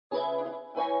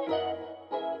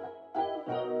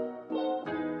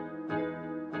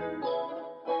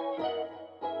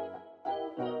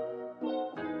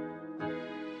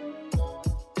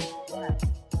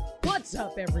What's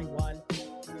up, everyone?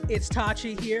 It's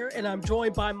Tachi here, and I'm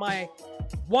joined by my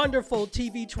wonderful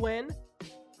TV twin.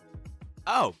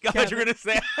 Oh, God, you're going to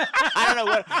say, I don't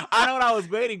know what I was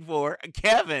waiting for.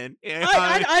 Kevin.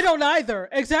 I don't either.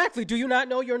 Exactly. Do you not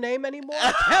know your name anymore?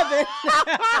 Kevin.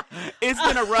 It's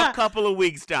been a rough couple of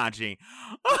weeks, Tachi.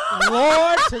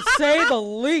 Lord, to say the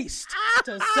least.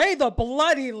 To say the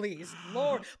bloody least.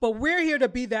 Lord. But we're here to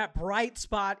be that bright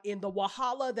spot in the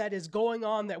Wahala that is going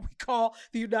on that we call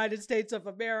the United States of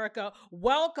America.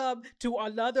 Welcome to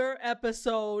another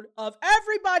episode of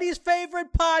everybody's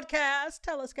favorite podcast.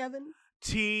 Tell us, Kevin.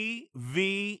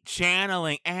 TV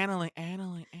channeling, anneling.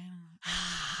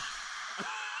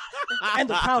 And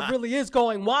the crowd really is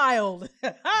going wild.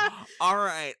 All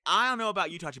right. I don't know about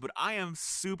you, Tachi, but I am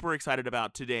super excited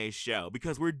about today's show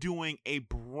because we're doing a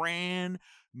brand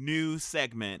new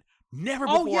segment. Never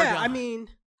before done. Oh, yeah. I mean,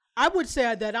 I would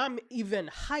say that I'm even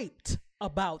hyped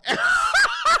about this.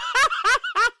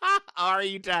 Are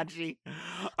you, Tachi?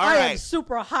 I am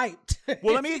super hyped.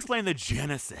 Well, let me explain the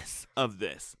genesis of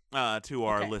this to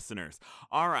our listeners.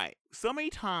 All right. So many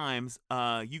times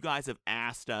you guys have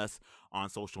asked us on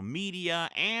social media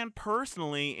and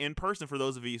personally in person, for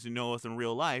those of you who know us in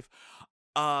real life,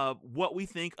 what we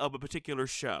think of a particular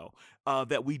show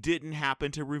that we didn't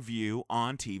happen to review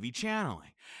on TV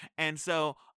channeling. And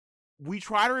so we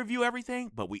try to review everything,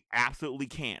 but we absolutely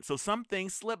can't. So some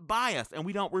things slip by us and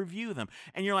we don't review them.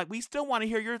 And you're like, we still want to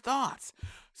hear your thoughts.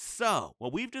 So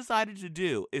what we've decided to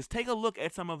do is take a look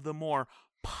at some of the more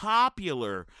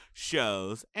popular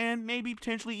shows and maybe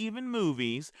potentially even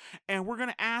movies. And we're going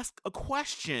to ask a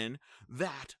question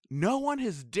that no one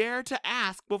has dared to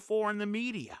ask before in the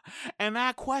media. And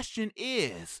that question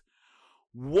is,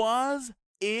 was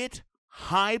it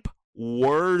hype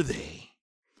worthy?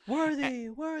 Worthy.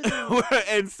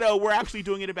 And so we're actually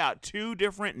doing it about two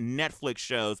different Netflix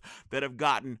shows that have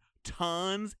gotten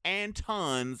tons and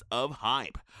tons of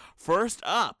hype. First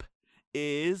up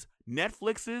is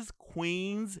Netflix's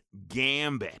Queen's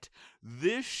Gambit.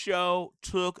 This show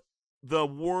took the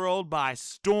world by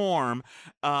storm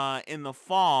in the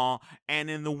fall and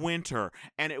in the winter,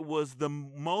 and it was the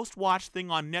most watched thing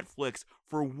on Netflix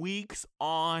for weeks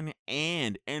on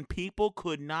end, and people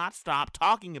could not stop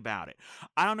talking about it.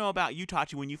 I don't know about you,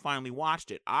 Tachi, when you finally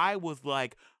watched it. I was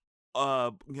like,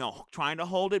 trying to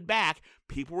hold it back.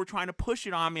 People were trying to push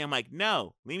it on me. I'm like,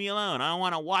 no, leave me alone. I don't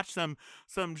want to watch some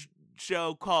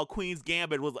show called Queen's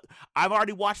Gambit. I've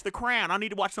already watched The Crown. I need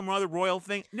to watch some other royal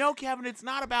thing. No, Kevin, it's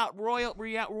not about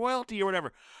royalty or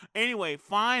whatever. Anyway,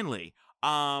 finally,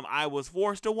 I was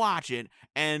forced to watch it,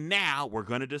 and now we're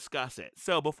going to discuss it.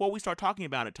 So before we start talking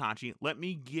about it, Tachi, let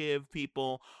me give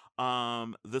people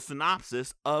the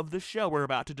synopsis of the show we're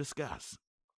about to discuss.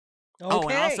 Okay. Oh,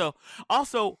 and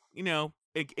also, in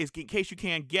case you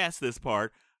can't guess this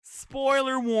part,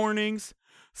 spoiler warnings.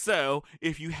 So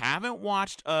if you haven't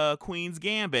watched Queen's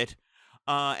Gambit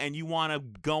and you want to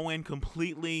go in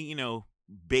completely,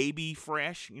 baby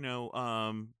fresh,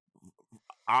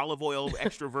 olive oil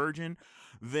extra virgin,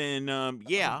 then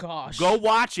go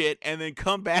watch it and then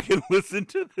come back and listen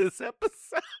to this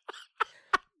episode.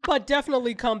 But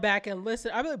definitely come back and listen.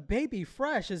 I'm like, baby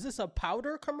fresh. Is this a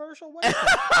powder commercial? What is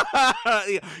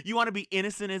that? You want to be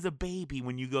innocent as a baby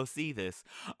when you go see this.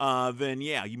 Then,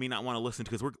 you may not want to listen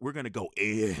because we're going to go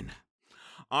in.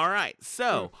 All right.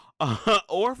 So,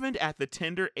 orphaned at the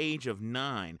tender age of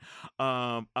 9,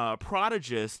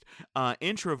 prodigist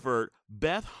introvert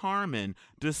Beth Harmon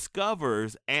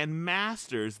discovers and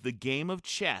masters the game of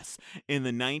chess in the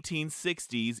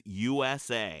 1960s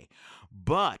USA.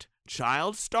 But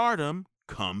child stardom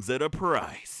comes at a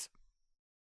price.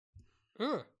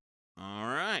 All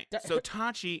right. So,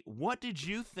 Tachi, what did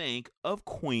you think of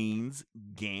Queen's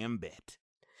Gambit?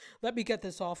 Let me get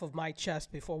this off of my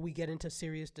chest before we get into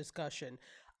serious discussion.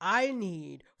 I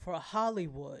need for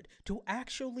Hollywood to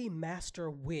actually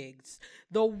master wigs.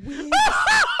 The wigs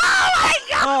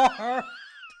are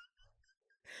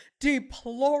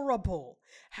deplorable.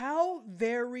 How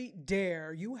very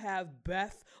dare you have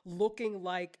Beth looking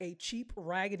like a cheap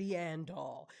Raggedy Ann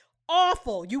doll?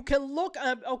 Awful. You can look,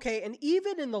 and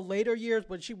even in the later years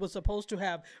when she was supposed to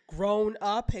have grown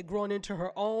up and grown into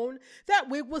her own, that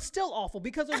wig was still awful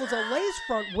because it was a lace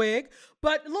front wig.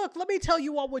 But look, let me tell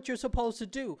you all what you're supposed to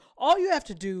do. All you have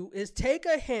to do is take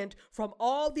a hint from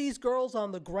all these girls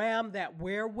on the gram that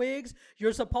wear wigs.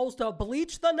 You're supposed to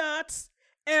bleach the knots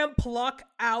and pluck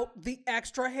out the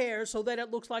extra hair so that it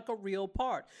looks like a real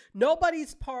part.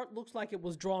 Nobody's part looks like it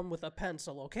was drawn with a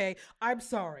pencil, okay? I'm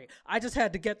sorry. I just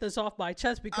had to get this off my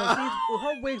chest because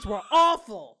her wigs were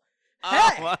awful.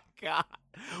 Oh Hey. my god.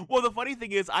 Well, the funny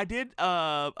thing is, I did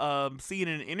see in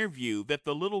an interview that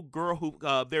the little girl who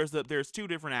there's two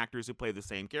different actors who play the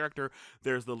same character.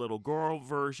 There's the little girl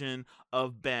version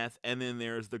of Beth, and then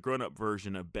there's the grown-up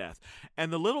version of Beth.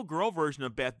 And the little girl version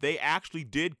of Beth, they actually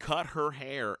did cut her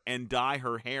hair and dye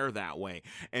her hair that way,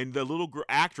 and the little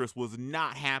actress was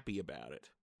not happy about it.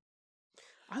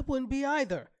 I wouldn't be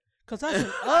either. Because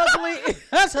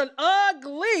that's an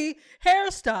ugly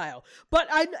hairstyle. But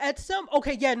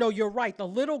you're right. The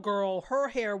little girl, her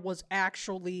hair was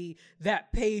actually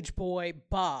that page boy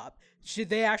bob.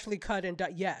 They actually cut and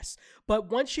dye, yes. But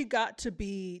once she got to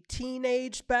be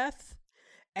teenage Beth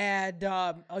and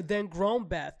then grown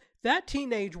Beth, that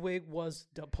teenage wig was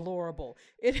deplorable.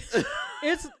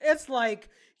 It's like,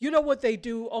 you know what they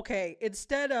do? Okay,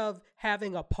 instead of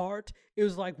having a part, it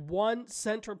was like one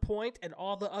center point and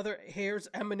all the other hairs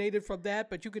emanated from that,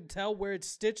 but you could tell where it's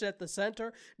stitched at the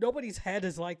center. Nobody's head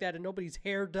is like that and nobody's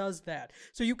hair does that.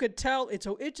 So you could tell it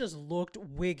just looked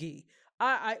wiggy.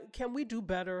 I can we do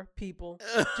better, people?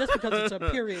 Just because it's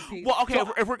a period piece. Well, okay,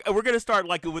 So, if we're gonna start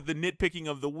like with the nitpicking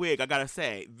of the wig, I gotta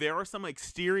say there are some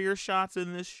exterior shots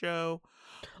in this show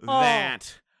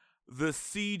that the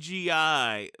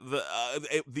CGI,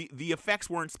 the effects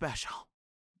weren't special.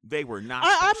 They were not.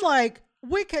 I'm like,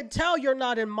 we can tell you're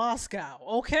not in Moscow,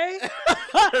 okay?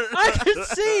 I can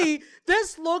see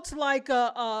this looks like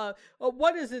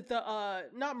what is it?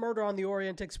 Not Murder on the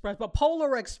Orient Express, but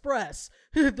Polar Express.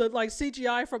 The like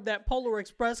CGI from that Polar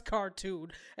Express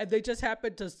cartoon, and they just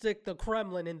happened to stick the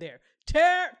Kremlin in there.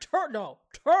 Terrible.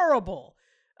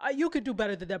 You could do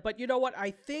better than that, but you know what?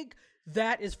 I think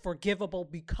that is forgivable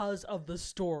because of the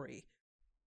story.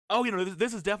 Oh,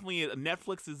 this is definitely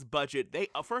Netflix's budget. They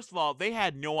first of all, they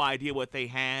had no idea what they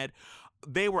had.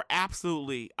 They were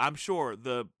absolutely, I'm sure,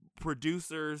 the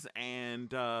producers and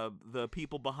the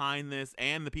people behind this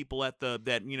and the people at the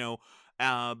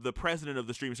president of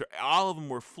the streaming service, all of them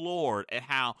were floored at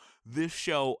how this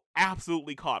show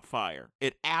absolutely caught fire.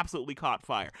 It absolutely caught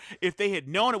fire. If they had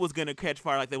known it was going to catch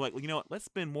fire, like they were like, well, you know what? Let's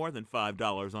spend more than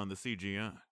 $5 on the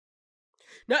CGI.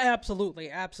 No, absolutely.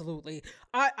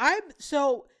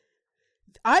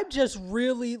 I'm just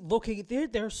really looking.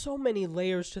 There's so many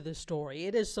layers to this story.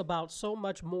 It is about so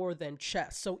much more than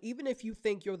chess. So even if you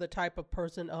think you're the type of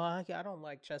person, I don't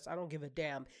like chess, I don't give a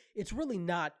damn. It's really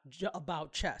not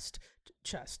about chess.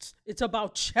 It's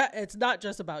about It's not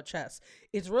just about chess.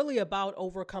 It's really about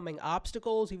overcoming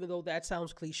obstacles. Even though that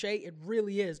sounds cliche, it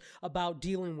really is about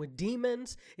dealing with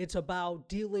demons. It's about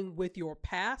dealing with your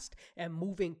past and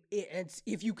moving it, and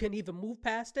if you can even move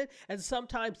past it. And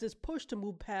sometimes this push to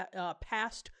move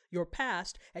past your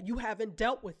past, and you haven't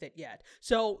dealt with it yet.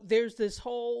 So there's this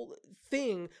whole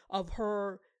thing of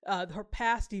her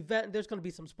past event. There's going to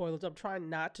be some spoilers. I'm trying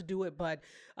not to do it, but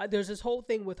there's this whole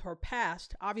thing with her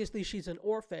past. Obviously, she's an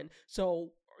orphan,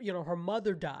 so her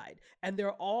mother died, and there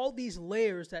are all these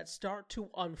layers that start to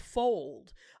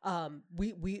unfold.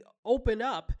 We open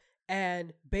up,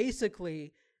 and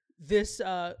basically, this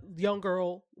young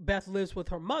girl, Beth, lives with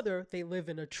her mother. They live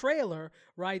in a trailer,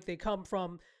 right?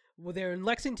 They're in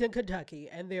Lexington, Kentucky,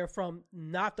 and they're from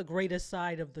not the greatest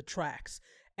side of the tracks,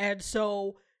 and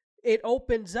so it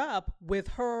opens up with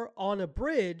her on a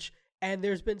bridge, and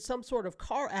there's been some sort of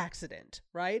car accident,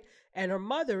 right? And her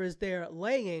mother is there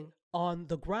laying on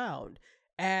the ground.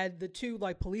 And the two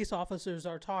police officers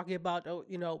are talking about,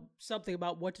 something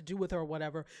about what to do with her or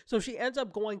whatever. So she ends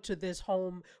up going to this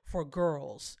home for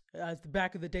girls.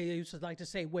 Back in the day, they used to like to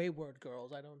say wayward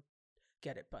girls. I don't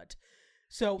get it, but...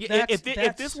 So if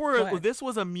this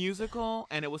was a musical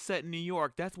and it was set in New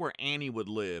York, that's where Annie would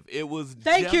live. It was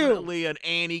definitely an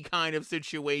Annie kind of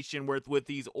situation with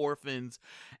these orphans,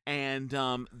 and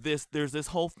there's this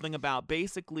whole thing about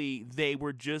basically they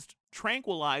were just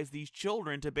tranquilize these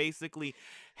children to basically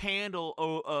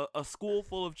handle a school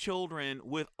full of children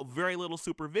with very little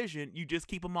supervision. You just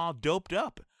keep them all doped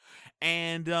up.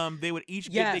 And they would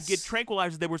each get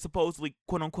tranquilizers. They were supposedly,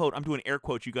 quote unquote, I'm doing air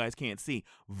quotes you guys can't see,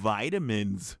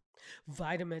 vitamins.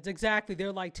 Vitamins, exactly.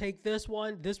 They're like, take this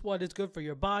one is good for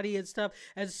your body and stuff.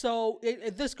 And so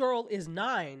this girl is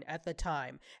 9 at the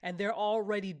time, and they're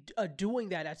already doing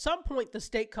that. At some point, the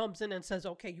state comes in and says,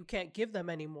 okay, you can't give them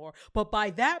anymore. But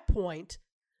by that point,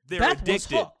 Beth was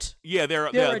hooked. Yeah, they're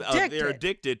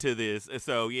addicted to this.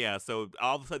 So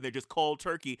all of a sudden they're just cold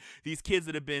turkey. These kids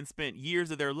that have been spent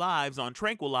years of their lives on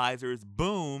tranquilizers,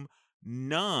 boom,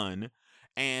 none.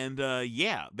 And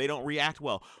they don't react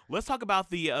well. Let's talk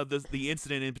about the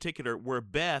incident in particular where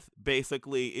Beth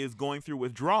basically is going through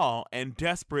withdrawal and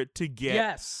desperate to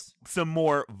get some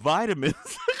more vitamins.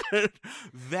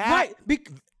 Right.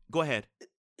 Go ahead.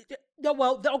 No,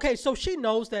 well, okay, so she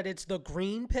knows that it's the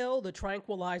green pill, the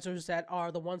tranquilizers that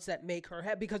are the ones that make her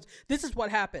happy, because this is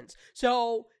what happens.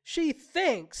 So she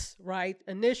thinks, right,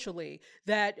 initially,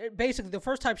 that basically the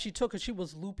first time she took it, she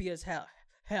was loopy as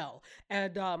hell.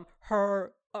 And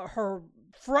her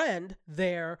friend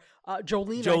there,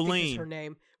 Jolene, I think is her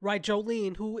name, right?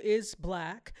 Jolene, who is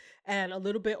black and a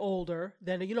little bit older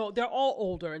than, they're all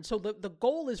older. And so the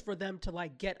goal is for them to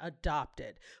like get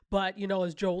adopted. But,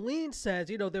 as Jolene says,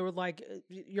 they were like,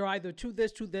 you're either to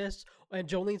this, and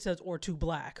Jolene says, or too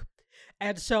black.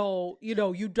 And so,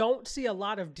 you don't see a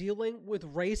lot of dealing with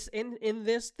race in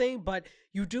this thing, but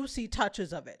you do see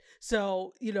touches of it.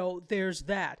 So, there's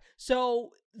that.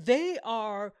 So they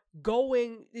are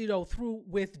going, through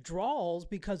withdrawals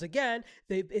because, again,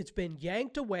 it's been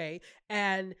yanked away.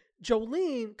 And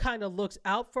Jolene kind of looks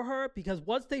out for her because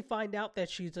once they find out that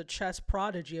she's a chess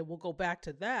prodigy, and we'll go back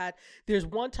to that, there's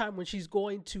one time when she's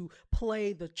going to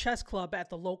play the chess club at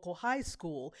the local high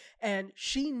school, and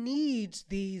she needs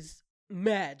these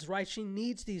meds, right? She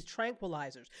needs these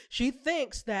tranquilizers. She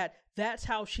thinks that that's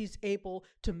how she's able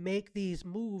to make these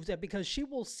moves, and because she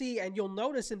will see, and you'll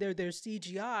notice in there's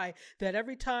CGI that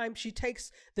every time she takes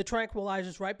the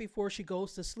tranquilizers right before she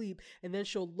goes to sleep, and then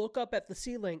she'll look up at the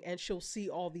ceiling and she'll see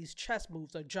all these chess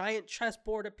moves. A giant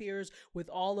chessboard appears with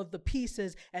all of the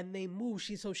pieces and they move.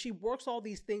 So she works all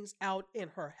these things out in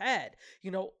her head.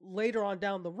 Later on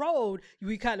down the road,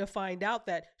 we kind of find out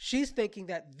that she's thinking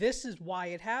that this is why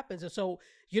it happens. And so,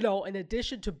 in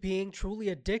addition to being truly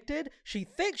addicted, she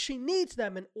thinks she needs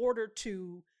them in order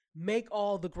to make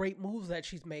all the great moves that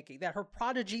she's making, that her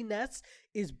prodigy-ness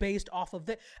is based off of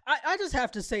that. I just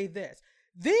have to say this.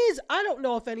 I don't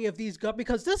know if any of these go,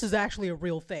 because this is actually a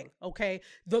real thing, okay?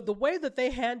 The way that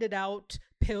they handed out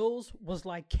pills was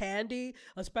like candy,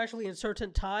 especially in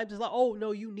certain times. It's like, oh,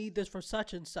 no, you need this for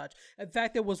such and such. In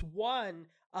fact, there was one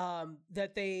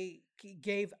that they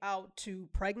gave out to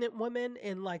pregnant women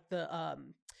in like the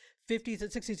 50s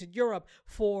and 60s in Europe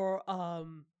for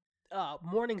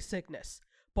morning sickness.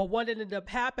 But what ended up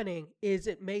happening is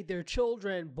it made their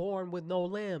children born with no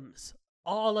limbs,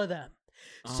 all of them.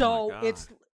 Oh so it's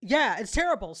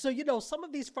terrible. So, some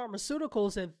of these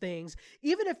pharmaceuticals and things,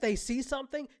 even if they see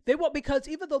something, they won't, because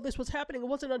even though this was happening, it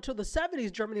wasn't until the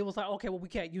 70s, Germany was like, okay, well, we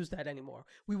can't use that anymore.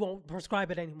 We won't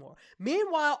prescribe it anymore.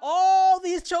 Meanwhile, all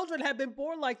these children have been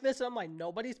born like this. And I'm like,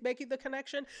 nobody's making the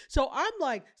connection. So I'm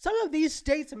like, some of these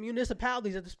states and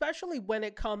municipalities, especially when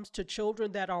it comes to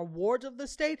children that are wards of the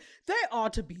state, they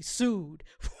ought to be sued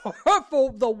for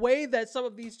the way that some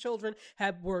of these children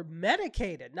were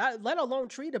medicated, not let alone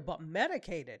treated, but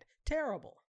medicated.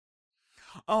 Terrible.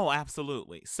 Oh,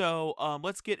 absolutely. So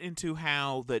let's get into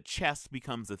how the chess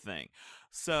becomes a thing.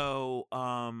 So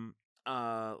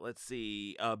let's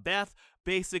see. Beth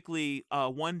basically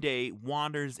one day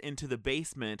wanders into the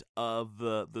basement of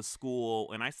the school,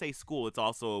 and I say school, it's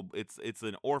also it's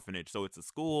an orphanage, so it's a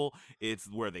school, it's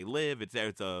where they live, it's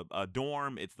a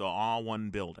dorm, it's the all one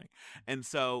building. And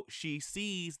so she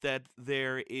sees that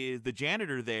the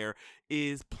janitor there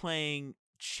is playing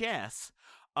chess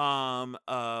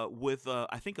with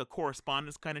I think a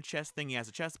correspondence kind of chess thing. He has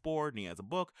a chessboard and he has a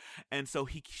book, and so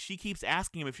she keeps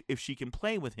asking him if she can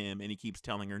play with him, and he keeps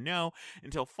telling her no,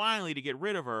 until finally, to get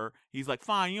rid of her, he's like,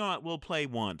 fine, you know what, we'll play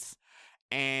once.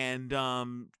 And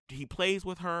he plays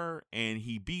with her and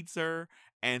he beats her,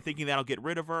 and thinking that'll get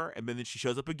rid of her, and then she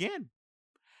shows up again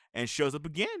and shows up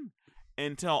again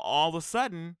until all of a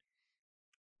sudden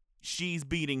she's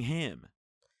beating him.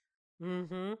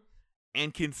 Mm-hmm.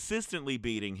 And consistently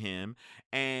beating him,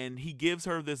 and he gives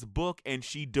her this book, and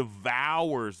she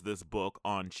devours this book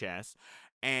on chess,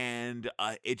 and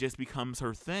it just becomes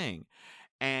her thing.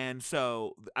 And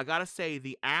so I gotta say,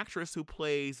 the actress who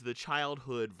plays the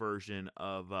childhood version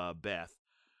of Beth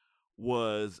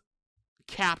was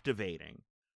captivating.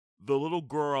 The little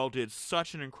girl did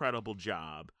such an incredible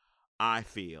job, I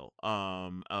feel,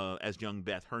 as young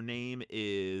Beth. Her name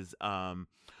is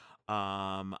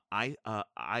Isla,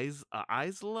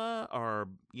 or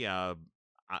Isla.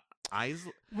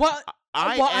 Well,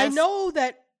 I know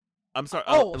that. I'm sorry.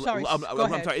 Oh, sorry. I'm Go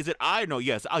ahead. sorry. Is it I? No.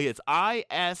 Yes. Oh, yes.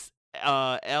 ISLA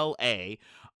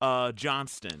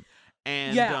Johnston.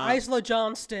 And Isla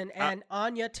Johnston and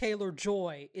Anya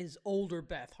Taylor-Joy is older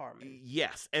Beth Harmon.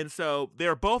 Yes, and so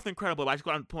they're both incredible. I just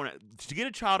want to point out, to get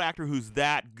a child actor who's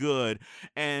that good,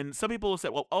 and some people will say,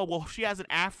 well, she has an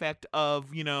affect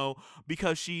of,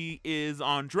 because she is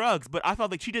on drugs. But I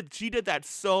felt like she did that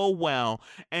so well,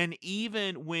 and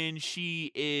even when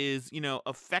she is,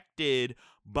 affected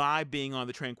by being on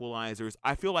the tranquilizers.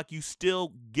 I feel like you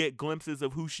still get glimpses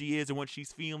of who she is and what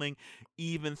she's feeling,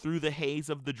 even through the haze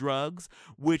of the drugs,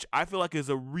 which I feel like is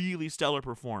a really stellar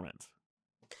performance.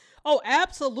 Oh,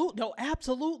 absolutely. No,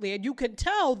 absolutely. And you can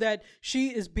tell that she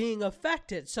is being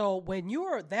affected. So when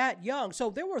you're that young, so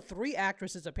there were 3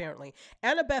 actresses apparently.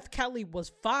 Annabeth Kelly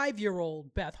was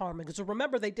 5-year-old Beth Harmon. Because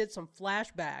remember, they did some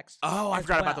flashbacks. Oh, I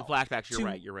forgot about the flashbacks.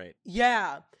 You're right.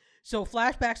 Yeah. So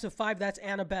flashbacks of 5, that's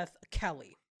Annabeth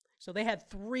Kelly. So they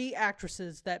had 3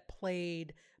 actresses that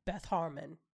played Beth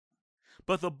Harmon.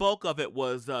 But the bulk of it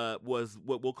was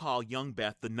what we'll call young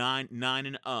Beth, the 9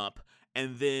 and up.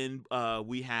 And then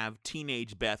we have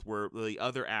teenage Beth, where the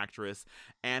other actress,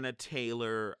 Anna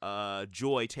Taylor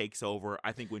Joy, takes over.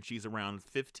 I think when she's around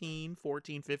 15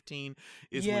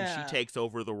 is when she takes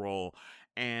over the role.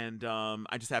 And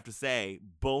I just have to say,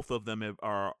 both of them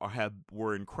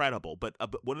were incredible. But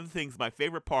one of the things, my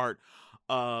favorite part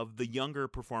of the younger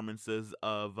performances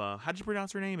of, how did you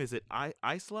pronounce her name? Is it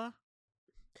Isla?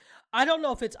 I don't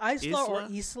know if it's Isla or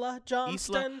Isla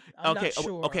Johnston. I'm not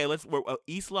sure. Okay, let's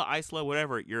Isla,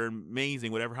 whatever. You're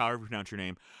amazing, however you pronounce your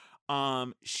name.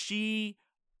 She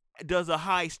does a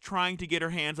heist trying to get her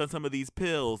hands on some of these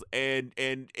pills, and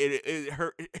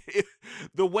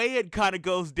the way it kind of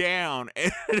goes down,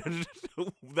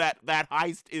 that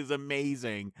heist is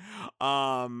amazing.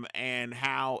 And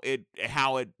how it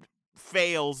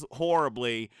fails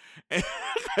horribly.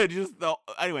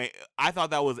 Anyway, I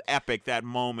thought that was epic, that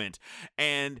moment.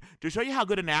 And to show you how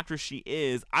good an actress she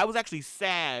is, I was actually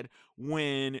sad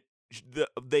when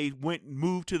they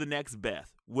moved to the next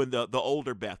Beth, when the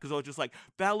older Beth, because I was just like,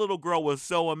 that little girl was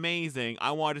so amazing.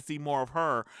 I wanted to see more of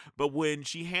her. But when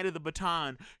she handed the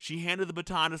baton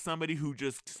to somebody who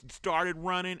just started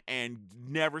running and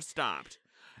never stopped.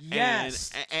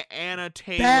 Yes. And Anna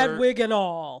Taylor. Bad wig and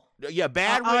all. Yeah,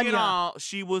 bad wig and all.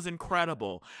 She was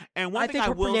incredible. And one thing I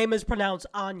will... her name is pronounced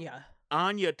Anya.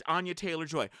 Anya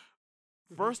Taylor-Joy.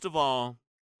 First of all,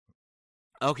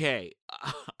 okay,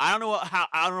 I don't know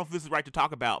if this is right to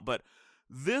talk about, but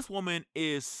this woman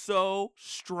is so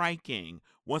striking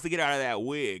once they get out of that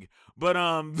wig. But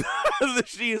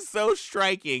she is so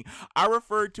striking. I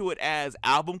refer to it as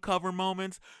album cover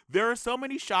moments. There are so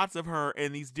many shots of her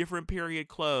in these different period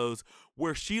clothes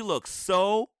where she looks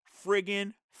so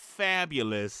friggin'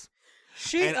 fabulous.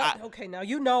 Okay, now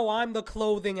you know I'm the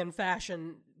clothing and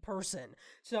fashion person.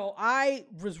 So I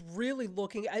was really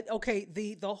looking at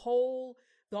the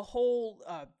whole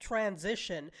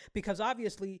transition, because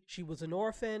obviously she was an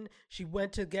orphan. She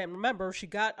went to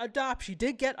she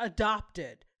did get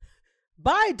adopted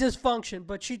by dysfunction,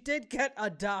 but she did get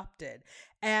adopted.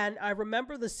 And I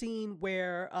remember the scene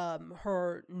where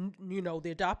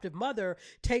the adoptive mother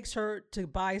takes her to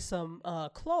buy some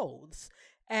clothes.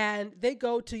 And they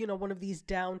go to, one of these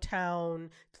downtown,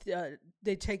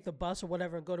 they take the bus or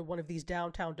whatever and go to one of these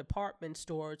downtown department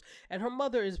stores. And her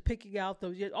mother is picking out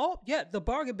the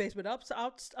bargain basement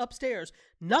upstairs.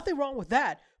 Nothing wrong with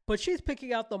that. But she's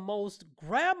picking out the most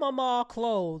grandmama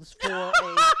clothes for a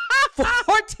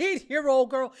 14-year-old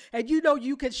girl. And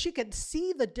she can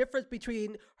see the difference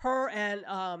between her and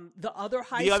the other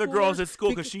high schoolers. The other girls at school,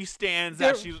 because she stands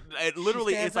out.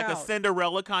 It's like a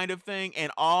Cinderella kind of thing.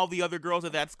 And all the other girls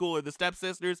at that school are the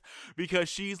stepsisters, because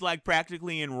she's like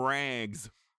practically in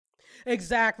rags.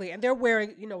 Exactly. And they're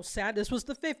wearing, this was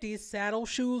the 50s. Saddle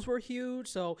shoes were huge.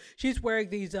 So she's wearing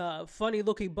these funny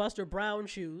looking Buster Brown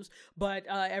shoes. But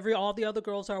all the other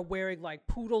girls are wearing like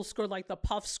poodle skirt, like the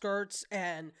puff skirts,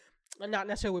 and not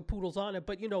necessarily with poodles on it,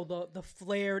 but the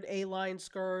flared A-line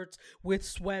skirts with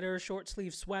sweaters, short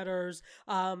sleeve sweaters,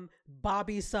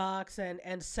 bobby socks,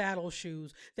 and saddle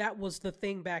shoes. That was the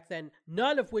thing back then,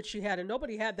 none of which she had, and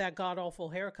nobody had that god-awful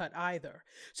haircut either.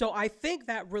 So I think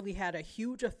that really had a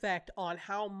huge effect on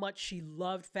how much she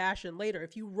loved fashion later.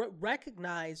 If you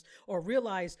recognize or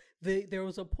realize there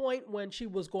was a point when she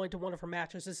was going to one of her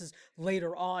matches, this is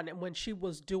later on, and when she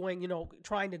was doing,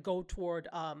 trying to go toward,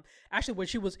 actually when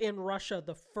she was in Russia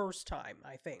the first time,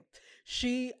 I think,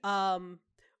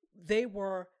 they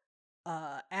were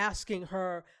asking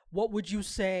her, what would you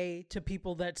say to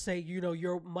people that say,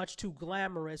 you're much too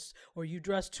glamorous, or you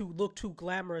look too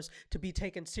glamorous to be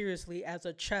taken seriously as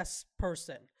a chess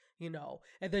person?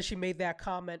 And then she made that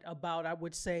comment about, I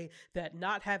would say that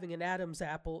not having an Adam's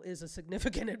apple is a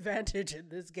significant advantage in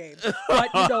this game.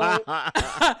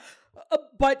 But,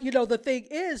 But the thing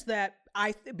is that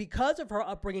because of her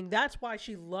upbringing, that's why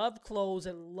she loved clothes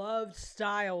and loved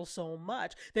style so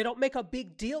much. They don't make a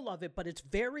big deal of it, but it's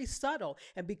very subtle.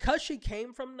 And because she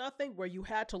came from nothing, where you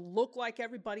had to look like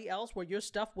everybody else, where your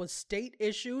stuff was state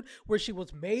issued, where she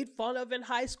was made fun of in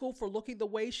high school for looking the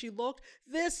way she looked,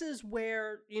 this is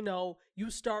where, you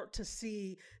start to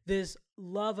see this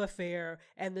love affair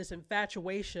and this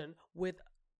infatuation with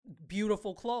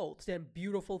beautiful clothes and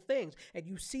beautiful things, and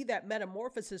you see that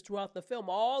metamorphosis throughout the film,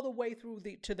 all the way through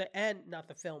to the end, not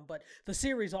the film but the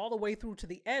series, all the way through to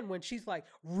the end, when she's like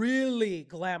really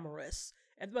glamorous,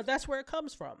 but that's where it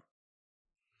comes from.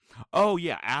 Oh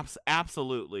yeah,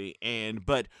 absolutely.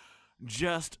 But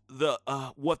just the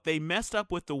what they messed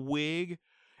up with the wig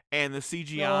and the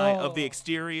CGI of the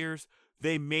exteriors,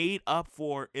 they made up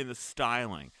for in the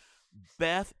styling.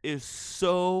 Beth is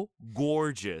so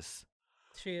gorgeous.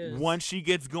 She is. Once she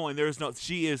gets going,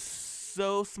 she is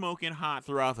so smoking hot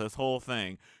throughout this whole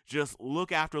thing. Just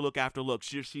look after look after look.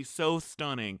 She's so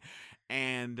stunning,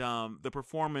 and the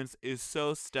performance is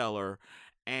so stellar,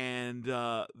 and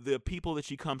the people that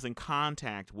she comes in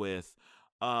contact with,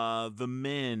 the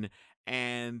men,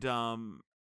 and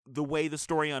the way the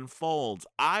story unfolds,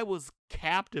 I was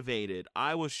captivated.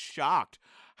 I was shocked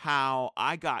how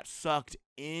I got sucked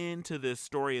into this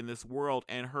story and this world,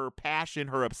 and her passion,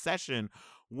 her obsession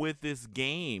with this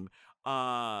game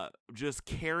just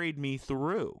carried me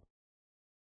through.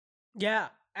 Yeah,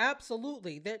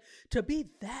 absolutely. That to be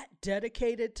that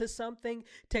dedicated to something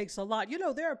takes a lot.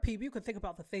 There are people, you can think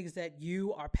about the things that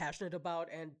you are passionate about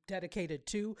and dedicated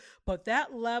to, but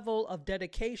that level of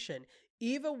dedication,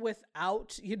 even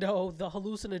without, the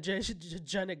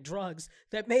hallucinogenic drugs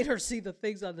that made her see the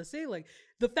things on the ceiling,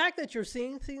 the fact that you're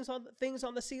seeing things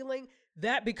on the ceiling,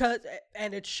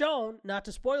 and it's shown, not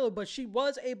to spoil it, but she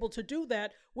was able to do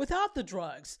that without the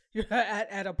drugs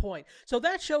at a point. So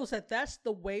that shows that that's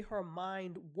the way her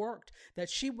mind worked, that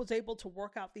she was able to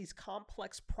work out these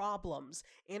complex problems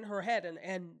in her head.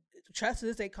 And chess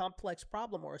is a complex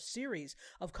problem, or a series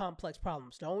of complex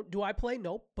problems. Do I play?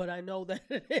 Nope, but I know that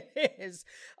it is.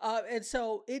 And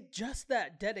so just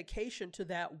that dedication to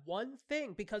that one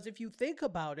thing, because if you think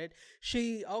about it,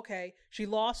 she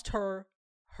lost her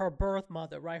birth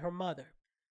mother, right? Her mother.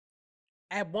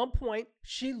 At one point,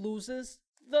 she loses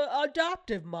the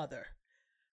adoptive mother.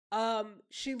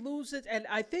 She loses, and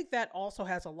I think that also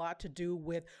has a lot to do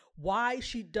with why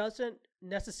she doesn't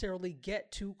necessarily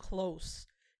get too close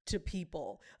to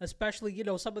people, especially,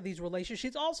 some of these relationships.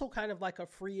 She's also kind of like a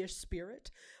free-ish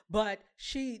spirit, but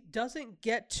she doesn't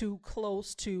get too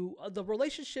close to the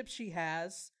relationships she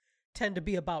has tend to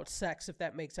be about sex, if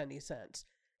that makes any sense,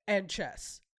 and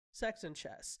chess. Sex and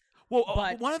chess. Well,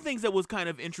 one of the things that was kind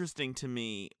of interesting to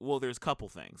me, there's a couple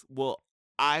things. Well,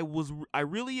 I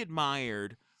really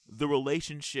admired the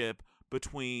relationship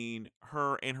between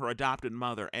her and her adopted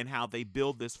mother, and how they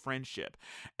build this friendship.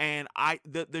 And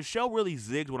the show really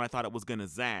zigged when I thought it was going to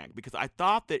zag, because I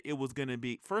thought that it was going to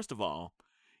be, first of all,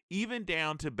 even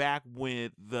down to back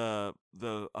with the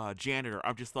janitor,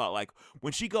 I just thought, like,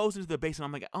 when she goes into the basement,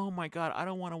 I'm like, oh my God, I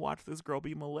don't want to watch this girl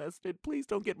be molested. Please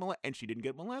don't get molested. And she didn't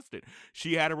get molested.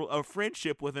 She had a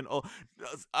friendship with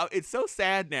it's so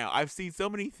sad now. I've seen so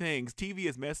many things. TV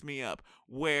has messed me up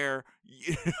where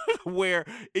where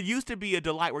it used to be a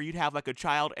delight, where you'd have like a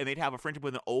child and they'd have a friendship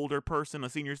with an older person, a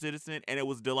senior citizen, and it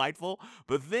was delightful.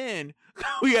 But then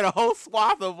we had a whole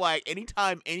swath of, like,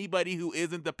 anytime anybody who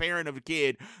isn't the parent of a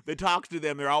kid that talks to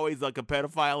them, they're always like a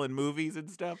pedophile in movies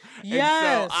and stuff.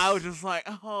 Yes. And so I was just like,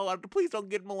 oh, please don't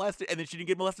get molested. And then she didn't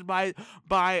get molested by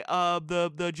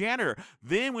the janitor.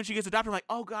 Then when she gets adopted, I'm like,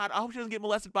 oh God, I hope she doesn't get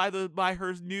molested by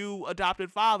her new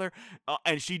adopted father.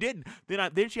 And she didn't.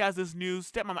 Then she has this new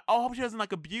stepmom. Like, oh, I hope she doesn't,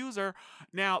 like, abuse her.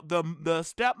 Now the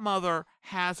stepmother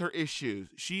has her issues.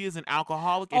 She is an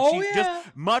alcoholic, and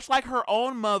just much like her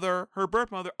own mother, her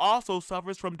birth mother, also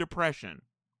suffers from depression.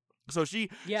 So she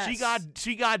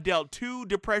got dealt 2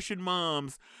 depression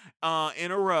moms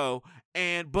in a row,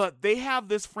 but they have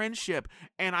this friendship,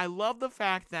 and I love the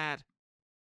fact that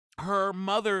her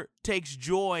mother takes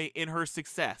joy in her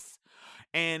success,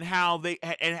 and how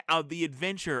the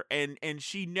adventure, and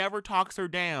she never talks her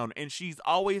down, and she's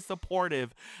always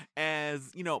supportive,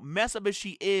 as mess up as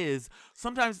she is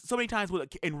sometimes, so many times,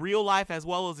 in real life as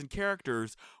well as in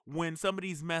characters. When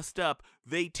somebody's messed up,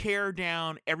 they tear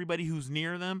down everybody who's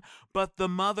near them, but the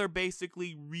mother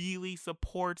basically really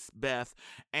supports Beth,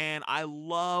 and I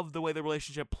love the way the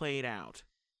relationship played out.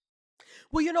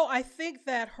 Well, I think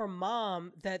that her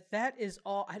mom, that is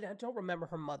all. I don't remember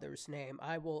her mother's name.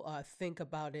 I will think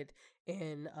about it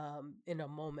in a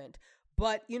moment.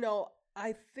 But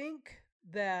I think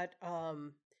that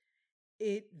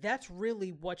that's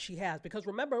really what she has, because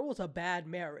remember, it was a bad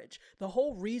marriage. The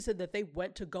whole reason that they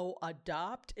went to go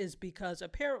adopt is because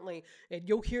apparently, and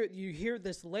you hear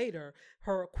this later,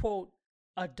 her quote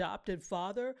adopted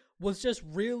father was just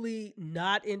really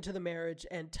not into the marriage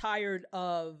and tired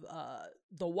of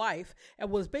the wife, and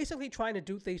was basically trying to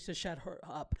do things to shut her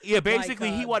up. Yeah,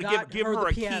 basically he wanted to give her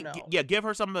a piano. give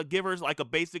her something, give her like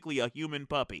basically a human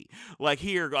puppy. Like,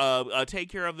 here, take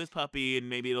care of this puppy, and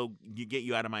maybe it'll get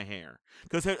you out of my hair.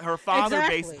 Because her father,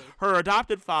 Exactly. her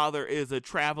adopted father, is a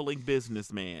traveling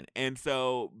businessman, and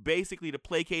so basically to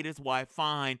placate his wife,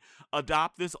 fine,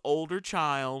 adopt this older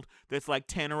child that's like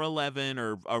 10 or 11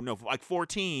 or no, like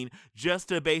 14, just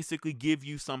to basically give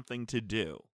you something to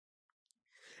do.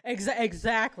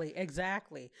 Exactly.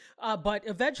 But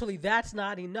eventually that's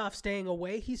not enough. Staying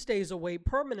away, he stays away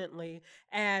permanently.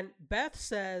 And Beth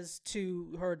says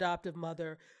to her adoptive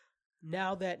mother,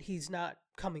 now that he's not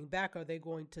coming back, are they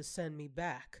going to send me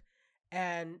back?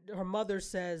 And her mother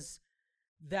says,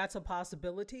 that's a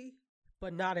possibility,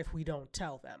 but not if we don't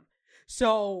tell them.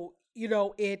 So,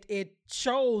 it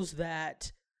shows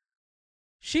that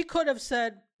she could have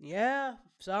said, yeah,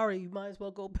 sorry, you might as well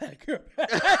go back. Because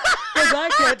I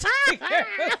can't take care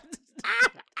of it.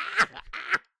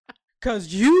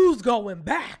 Because you's going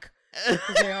back.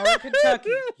 Because they are in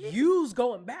Kentucky. You's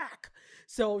going back.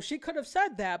 So she could have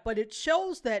said that, but it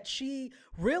shows that she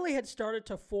really had started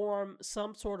to form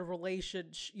some sort of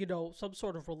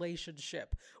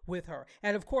relationship with her.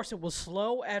 And of course, it was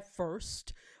slow at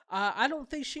first. I don't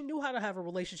think she knew how to have a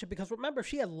relationship, because remember,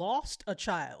 she had lost a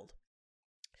child.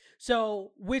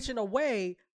 So, which in a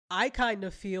way, I kind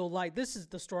of feel like, this is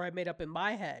the story I made up in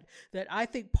my head, that I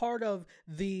think part of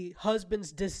the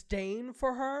husband's disdain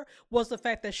for her was the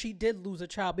fact that she did lose a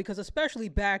child, because especially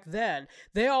back then,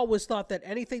 they always thought that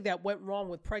anything that went wrong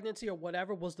with pregnancy or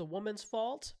whatever was the woman's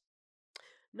fault.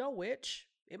 No, witch,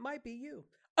 it might be you.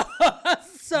 The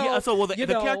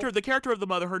character of the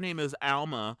mother, her name is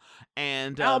Alma,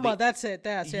 and Alma, that's it.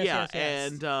 Yes.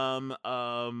 And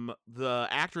the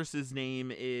actress's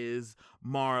name is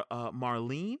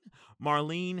Marlene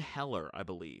Heller, I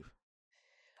believe.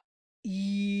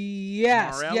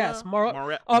 Yes,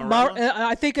 Marella? yes.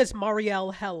 I think it's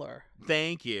Marielle Heller.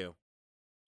 Thank you.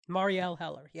 Marielle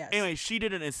Heller, yes. Anyway, she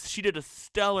did a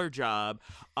stellar job.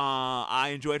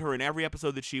 I enjoyed her in every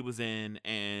episode that she was in,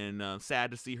 and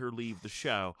sad to see her leave the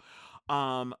show.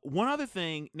 One other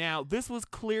thing, now this was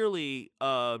clearly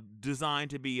designed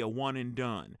to be a one and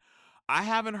done. I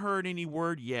haven't heard any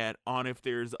word yet on if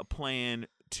there's a plan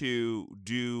to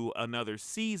do another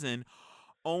season,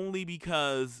 only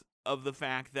because of the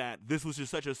fact that this was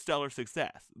just such a stellar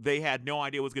success. They had no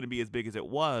idea it was going to be as big as it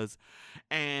was.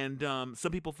 And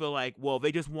some people feel like, well,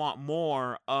 they just want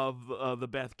more of the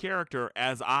Beth character,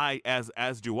 as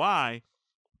do I.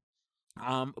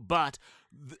 But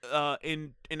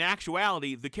in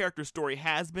actuality, the character story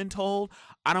has been told.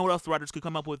 I don't know what else the writers could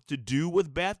come up with to do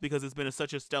with Beth, because it's been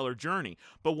such a stellar journey.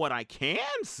 But what I can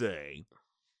say,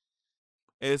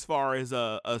 as far as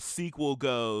a sequel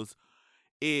goes,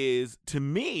 is, to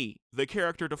me, the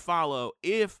character to follow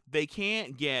if they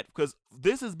can't get, because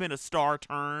this has been a star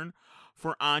turn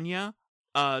for Anya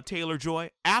Taylor-Joy,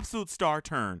 absolute star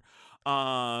turn.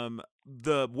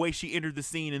 The way she entered the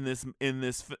scene in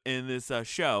this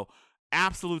show,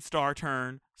 absolute star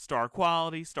turn, star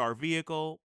quality, star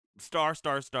vehicle, star.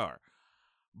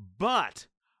 But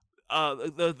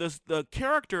the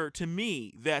character, to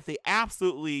me, that they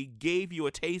absolutely gave you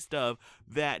a taste of,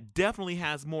 that definitely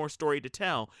has more story to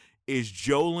tell, is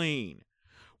Jolene.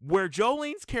 Where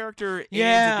Jolene's character ends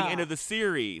at the end of the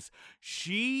series,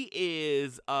 she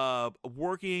is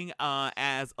working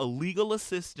as a legal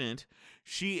assistant.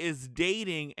 She is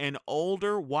dating an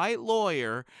older white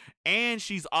lawyer, and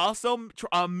she's also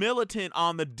a militant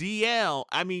on the DL.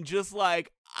 I mean, just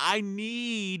like, I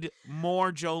need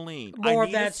more Jolene. More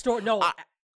of that story. No.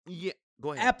 Yeah,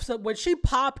 go ahead. Absolutely. When she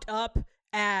popped up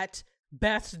at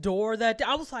Beth's door that day,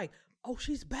 I was like, oh,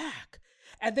 she's back.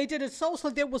 And they did it so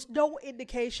there was no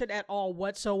indication at all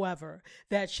whatsoever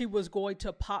that she was going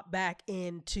to pop back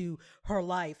into her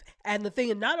life. And the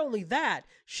thing, and not only that,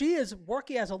 she is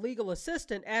working as a legal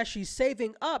assistant as she's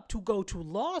saving up to go to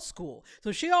law school.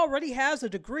 So she already has a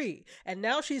degree, and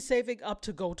now she's saving up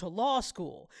to go to law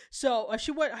school. So she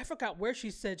went, I forgot where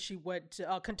she said she went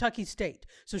to, Kentucky State.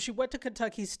 So she went to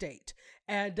Kentucky State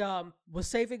and was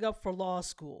saving up for law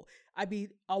school. I mean,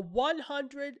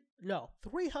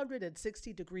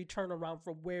 360 degree turnaround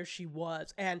from where she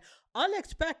was, and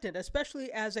unexpected, especially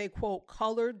as a quote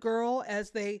colored girl,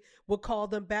 as they would call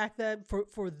them back then,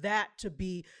 for that to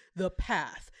be the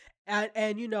path. And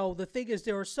the thing is,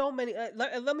 there are so many,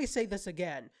 let me say this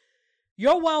again.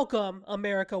 You're welcome,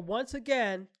 America. Once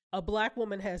again, a black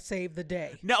woman has saved the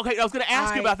day. No, okay, I was going to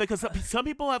ask you about that because some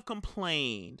people have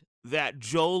complained that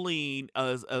Jolene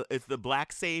is the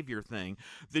black savior thing.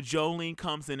 That Jolene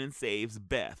comes in and saves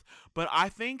Beth. But I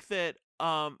think that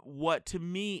what to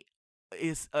me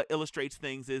is illustrates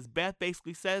things is Beth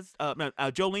basically says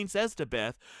Jolene says to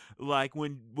Beth, like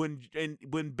when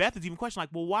Beth is even questioning,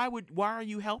 like, well, why are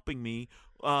you helping me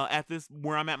at this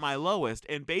where I'm at my lowest?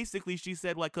 And basically she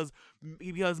said, like,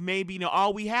 because maybe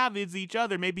all we have is each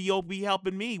other, maybe you'll be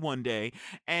helping me one day.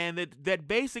 And that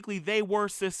basically they were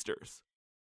sisters.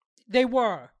 They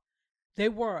were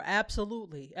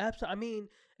absolutely. I mean,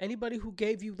 anybody who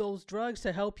gave you those drugs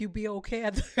to help you be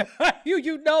okay,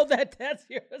 you know that's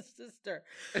your sister.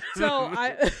 So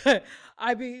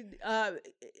I mean, I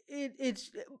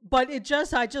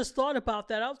just thought about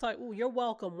that. I was like, oh, you're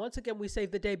welcome. Once again, we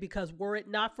saved the day, because were it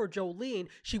not for Jolene,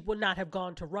 she would not have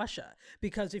gone to Russia.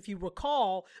 Because if you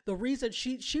recall, the reason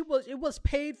it was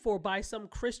paid for by some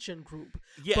Christian group.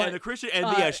 Yeah, but, and the Christian,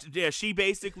 she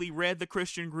basically read the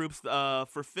Christian groups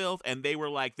for filth, and they were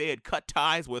like, they had cut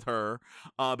ties with her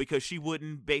because she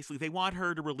wouldn't, basically, they want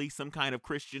her to release some kind of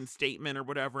Christian statement or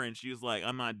whatever, and she was like,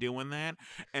 I'm not doing that.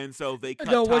 And so they cut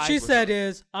ties. No, what she said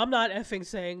is, I'm not effing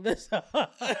saying this.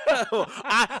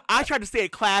 I tried to say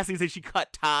it classy, and she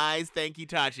cut ties. Thank you,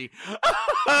 Tachi.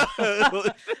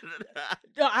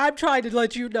 I'm trying to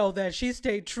let you know that she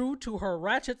stayed true to her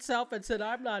ratchet self and said,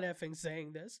 I'm not effing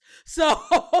saying this. So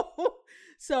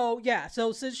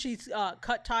since she's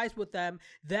cut ties with them,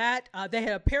 that they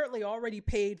had apparently already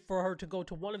paid for her to go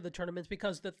to one of the tournaments,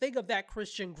 because the thing of that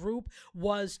Christian group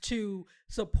was to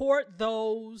support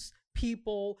those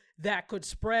people that could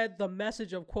spread the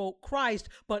message of, quote, Christ,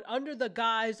 but under the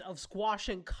guise of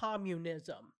squashing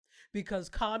communism, because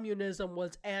communism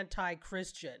was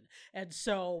anti-Christian. And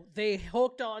so they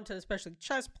hooked on to especially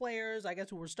chess players, I guess,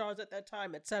 who were stars at that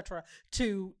time, etc.,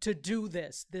 to do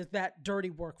that dirty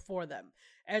work for them.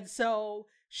 And so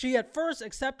she at first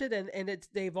accepted, and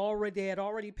they had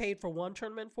already paid for one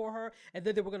tournament for her, and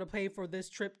then they were going to pay for this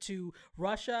trip to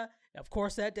Russia. Of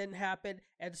course, that didn't happen.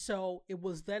 And so it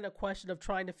was then a question of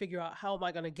trying to figure out, how am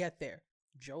I going to get there?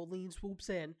 Jolene swoops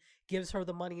in, gives her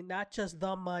the money, not just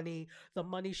the money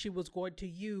she was going to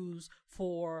use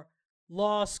for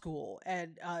law school.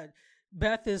 And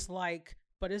Beth is like,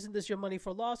 but isn't this your money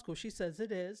for law school? She says,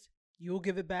 it is. You'll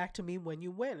give it back to me when you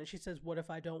win. And she says, what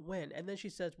if I don't win? And then she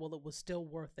says, well, it was still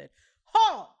worth it.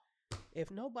 Ha!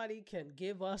 If nobody can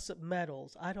give us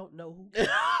medals, I don't know who can.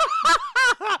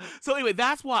 So anyway,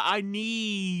 that's why I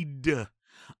need, you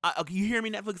hear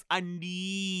me, Netflix? I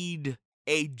need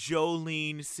a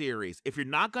Jolene series. If you're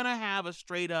not going to have a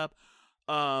straight up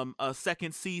a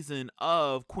second season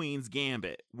of Queen's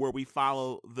Gambit where we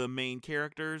follow the main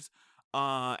characters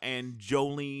and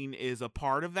Jolene is a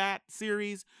part of that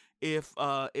series, if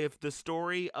the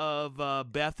story of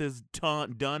Beth is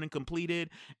done and completed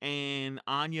and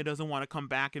Anya doesn't want to come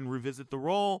back and revisit the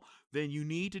role, then you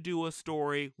need to do a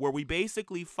story where we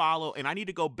basically follow, and I need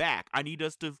to go back. I need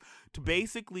us to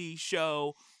basically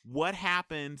show what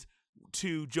happened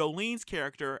to Jolene's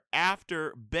character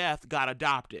after Beth got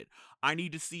adopted. I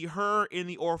need to see her in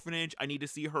the orphanage. I need to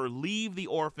see her leave the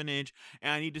orphanage,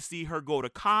 and I need to see her go to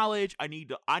college. I need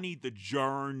the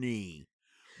journey.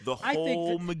 The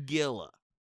whole Megillah.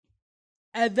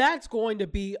 And that's going to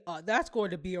be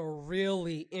a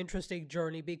really interesting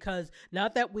journey, because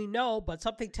not that we know, but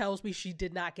something tells me she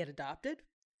did not get adopted.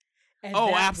 And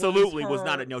absolutely was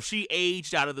not. No, she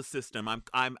aged out of the system. I'm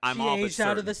she aged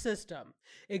out of the system.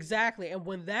 Exactly. And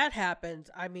when that happens,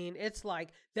 I mean, it's like,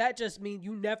 that just means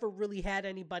you never really had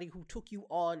anybody who took you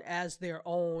on as their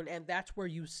own, and that's where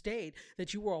you stayed,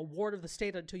 that you were a ward of the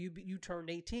state until you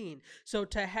turned 18. So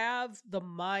to have the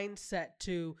mindset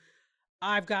to,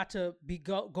 I've got to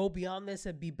go beyond this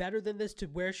and be better than this, to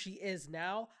where she is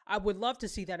now, I would love to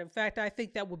see that. In fact, I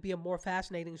think that would be a more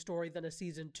fascinating story than a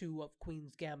season 2 of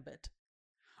Queen's Gambit.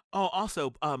 Oh,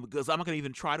 also, because I'm not going to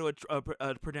even try to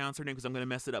pronounce her name because I'm going to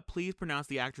mess it up. Please pronounce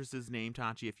the actress's name,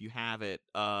 Tachi, if you have it,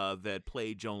 that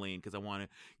played Jolene, because I want to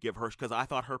give her, because I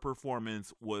thought her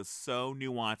performance was so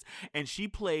nuanced. And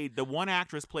the one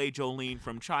actress played Jolene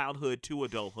from childhood to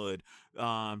adulthood.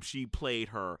 She played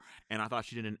her, and I thought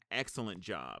she did an excellent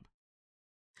job.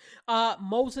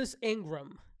 Moses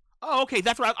Ingram. Oh, okay,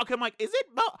 that's right. Okay, I'm like, is it?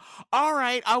 All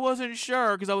right, I wasn't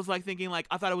sure, because I was like thinking, like,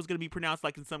 I thought it was going to be pronounced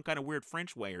like in some kind of weird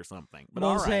French way or something. But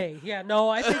Mose. all right. Yeah, no,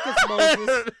 I think it's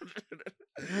Moses.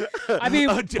 I mean,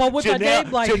 but with a name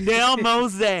like Janelle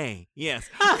Mose, yes.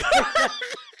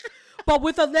 But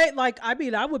with a name like, I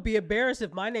mean, I would be embarrassed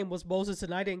if my name was Moses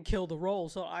and I didn't kill the role.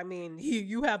 So I mean,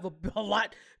 you have a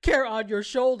lot care on your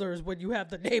shoulders when you have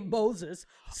the name Moses.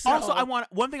 So. Also,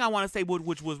 one thing I want to say,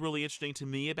 which was really interesting to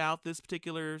me about this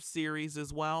particular series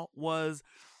as well, was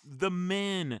the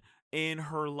men in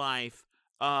her life.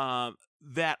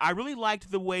 That I really liked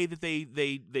the way that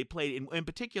they played. In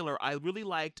particular, I really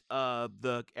liked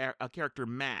the character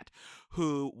Matt,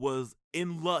 who was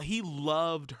in love. He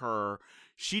loved her.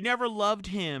 She never loved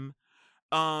him.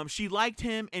 She liked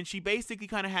him, and she basically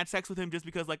kind of had sex with him just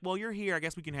because, like, well, you're here, I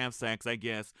guess we can have sex, I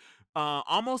guess.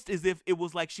 Almost as if it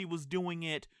was like she was doing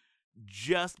it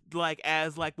just like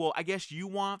as like, well, I guess you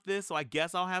want this, so I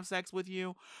guess I'll have sex with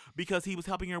you, because he was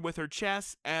helping her with her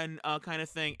chest and kind of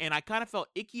thing. And I kind of felt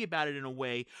icky about it in a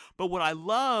way. But what I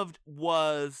loved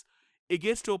was it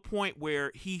gets to a point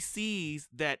where he sees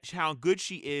that how good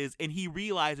she is, and he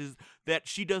realizes that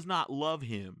she does not love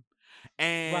him.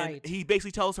 And he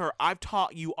basically tells her, I've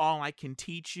taught you all I can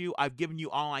teach you. I've given you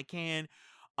all I can.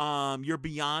 You're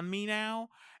beyond me now.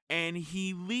 And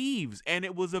he leaves, and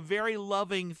it was a very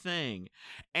loving thing.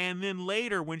 And then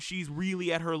later, when she's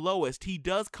really at her lowest, he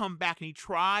does come back, and he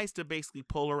tries to basically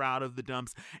pull her out of the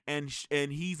dumps, and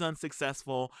he's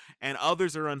unsuccessful, and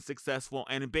others are unsuccessful,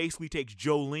 and it basically takes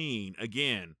Jolene,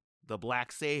 again, the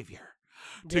black savior,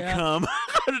 to come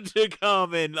and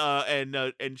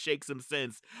shake some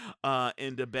sense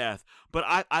into Beth. But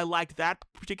I liked that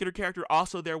particular character.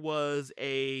 Also, there was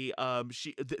a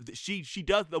she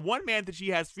does, the one man that she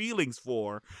has feelings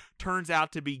for turns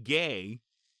out to be gay.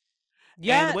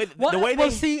 Yeah.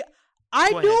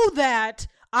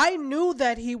 I knew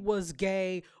that he was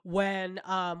gay when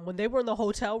they were in the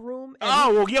hotel room. We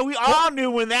all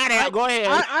knew when that happened. Go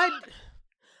ahead.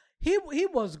 He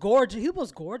was gorgeous. He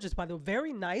was gorgeous, by the way.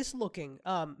 Very nice looking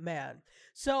man.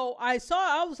 So I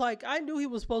was like, I knew he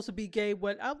was supposed to be gay.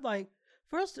 When I'm like,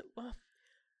 first,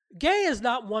 gay is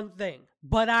not one thing,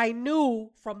 but I knew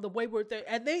from the way we're there,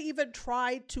 and they even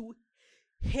tried to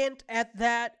hint at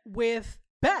that with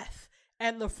Beth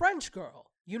and the French girl.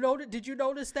 Did you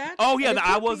notice that? Oh yeah,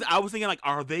 I was thinking, like,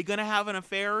 are they gonna have an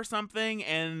affair or something?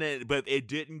 But it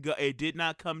didn't go. It did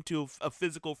not come to a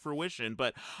physical fruition.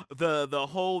 But the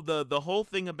whole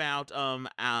thing about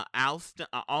Alston,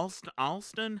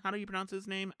 how do you pronounce his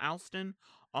name? Alston.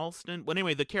 Well,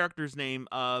 anyway, the character's name,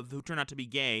 who turned out to be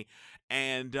gay,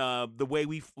 and the way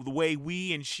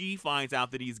we and she finds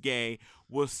out that he's gay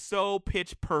was so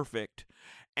pitch perfect.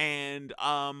 And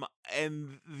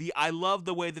I love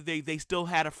the way that they still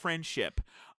had a friendship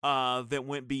that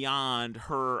went beyond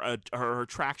her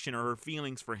attraction or her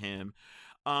feelings for him,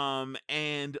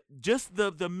 and just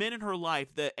the men in her life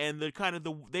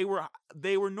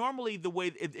they were normally the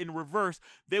way in reverse,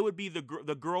 they would be the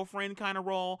girlfriend kind of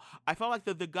role. I felt like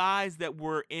the guys that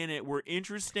were in it were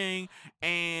interesting,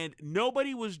 and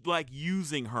nobody was like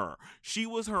using her. She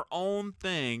was her own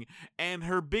thing, and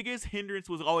her biggest hindrance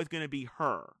was always going to be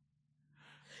her.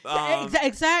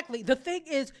 Exactly. The thing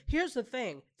is, here's the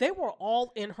thing. They were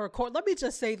all in her court. Let me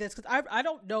just say this, because I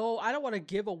don't know. I don't want to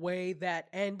give away that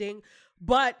ending.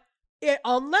 But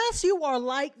unless you are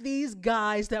like these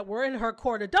guys that were in her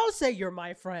corner, don't say you're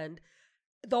my friend.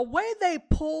 The way they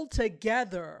pulled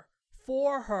together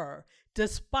for her,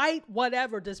 despite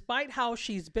how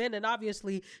she's been, and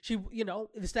obviously she,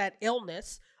 it's that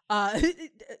illness,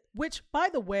 which, by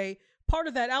the way, part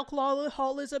of that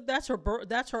alcoholism, that's her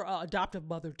adoptive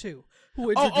mother too.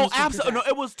 Absolutely. No,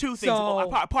 it was two things. So,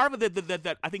 part of it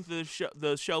that I think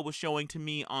the show was showing to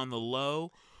me on the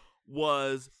low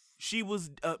was she was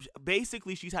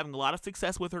basically, she's having a lot of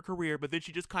success with her career, but then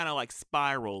she just kind of like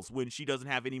spirals when she doesn't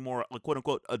have any more, like, quote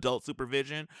unquote adult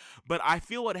supervision. But I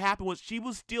feel what happened was she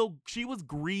was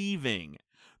grieving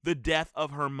the death of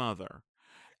her mother.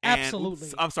 Absolutely.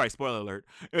 I'm sorry, spoiler alert.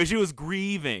 She was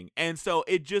grieving. And so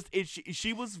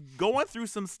she was going through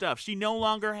some stuff. She no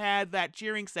longer had that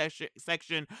cheering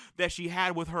section that she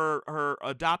had with her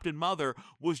adopted mother.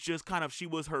 Was just kind of, she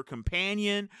was her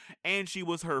companion, and she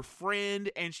was her friend,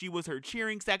 and she was her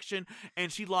cheering section,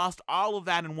 and she lost all of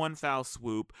that in one foul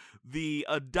swoop. The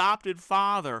adopted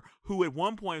father, who at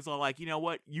one point was all like, you know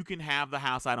what, you can have the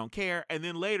house, I don't care. And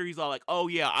then later he's all like, oh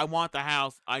yeah, I want the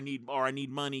house, I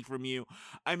need money from you.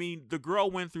 I mean, the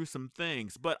girl went through some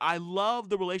things, but I love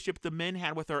the relationship the men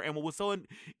had with her. And what was so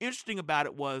interesting about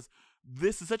it was,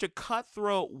 this is such a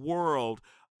cutthroat world,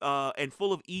 and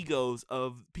full of egos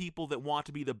of people that want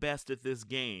to be the best at this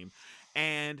game.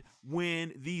 And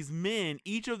when these men,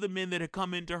 each of the men that had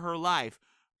come into her life,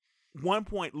 one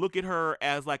point look at her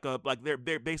as like they're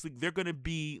basically they're gonna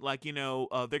be like,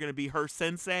 they're gonna be her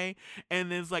sensei,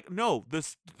 and then it's like, no,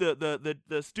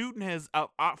 the student has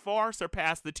far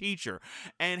surpassed the teacher,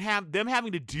 and have them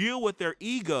having to deal with their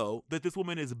ego that this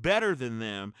woman is better than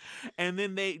them, and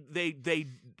then they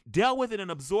dealt with it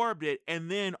and absorbed it, and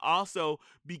then also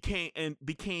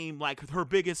became like her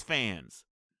biggest fans.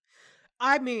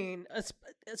 I mean,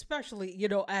 especially,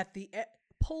 at the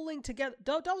pulling together.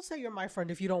 Don't say you're my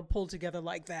friend if you don't pull together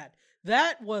like that.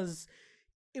 That was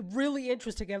really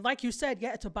interesting. And like you said,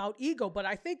 yeah, it's about ego. But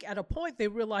I think at a point they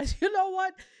realized, you know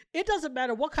what? It doesn't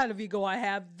matter what kind of ego I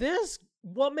have. This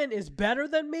woman is better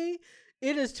than me.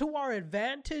 It is to our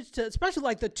advantage to, especially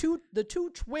like the two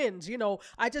twins.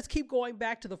 I just keep going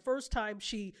back to the first time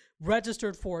she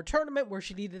registered for a tournament where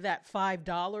she needed that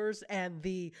 $5, and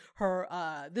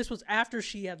this was after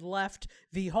she had left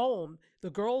the home, the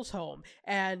girls' home,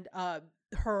 and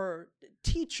her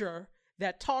teacher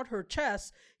that taught her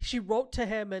chess, she wrote to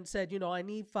him and said, I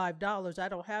need $5. I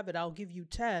don't have it. I'll give you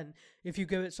 10 if you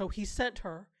give it. So he sent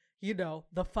her the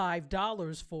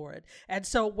 $5 for it. And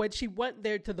so when she went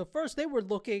there to the first, they were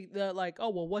looking like,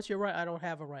 oh, well, what's your rank? I don't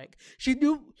have a rank. She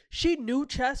knew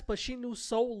chess, but she knew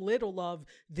so little of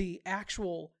the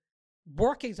actual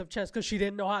workings of chess because she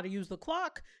didn't know how to use the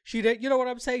clock. She didn't, you know what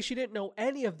I'm saying? She didn't know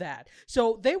any of that.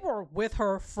 So they were with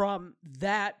her from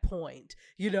that point,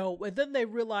 and then they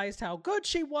realized how good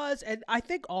she was. And I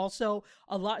think also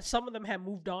some of them had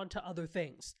moved on to other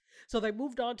things. So they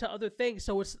moved on to other things.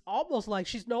 So it's almost like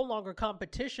she's no longer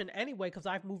competition anyway because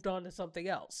I've moved on to something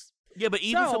else. Yeah, but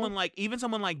someone like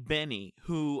Benny,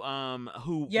 who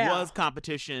was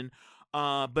competition,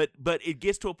 but it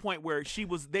gets to a point where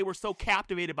they were so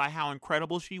captivated by how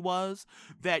incredible she was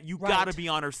that you gotta be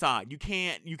on her side. You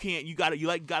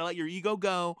gotta let your ego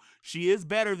go. She is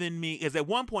better than me. Because at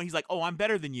one point he's like, oh, I'm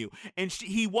better than you, and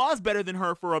he was better than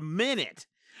her for a minute.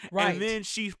 Right. And then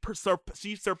she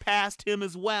surpassed him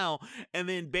as well. And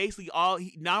then basically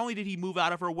not only did he move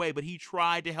out of her way, but he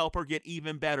tried to help her get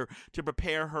even better to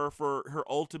prepare her for her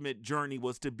ultimate journey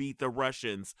was to beat the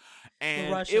Russians.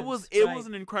 And it was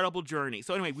an incredible journey.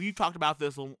 So anyway, we've talked about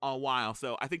this a while,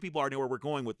 so I think people already know where we're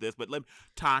going with this. But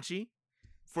Tachi,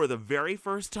 for the very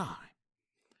first time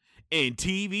in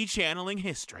TV channeling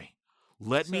history,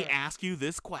 let me ask you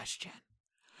this question.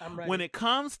 I'm ready. When it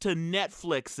comes to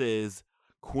Netflix's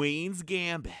Queen's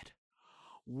Gambit,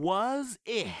 was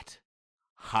it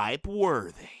hype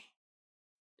worthy?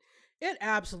 It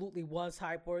absolutely was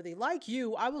hype worthy. Like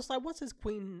you, I was like, what's this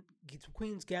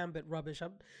Queen's Gambit rubbish?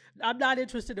 I'm not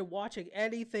interested in watching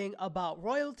anything about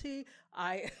royalty.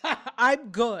 I'm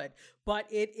good, but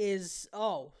it is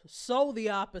so the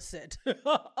opposite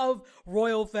of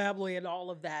royal family and all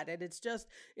of that. And it's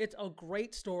a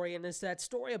great story, and it's that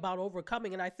story about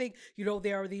overcoming. And I think,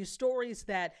 there are these stories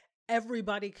that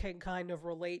everybody can kind of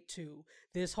relate to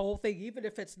this whole thing, even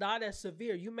if it's not as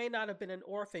severe. You may not have been an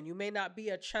orphan, you may not be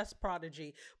a chess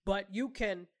prodigy, but you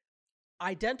can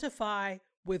identify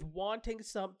with wanting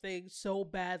something so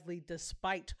badly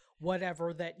despite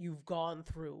whatever that you've gone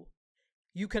through.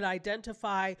 You can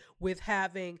identify with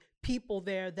having people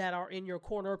there that are in your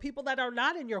corner or people that are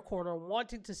not in your corner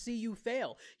wanting to see you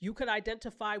fail. You can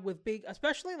identify with being,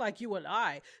 especially like you and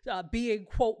I, being,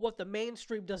 quote, what the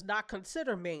mainstream does not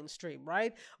consider mainstream,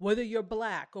 right? Whether you're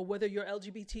black or whether you're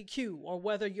LGBTQ or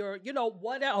whether you're,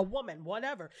 a woman,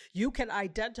 whatever, you can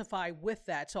identify with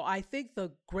that. So I think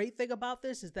the great thing about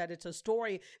this is that it's a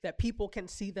story that people can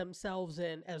see themselves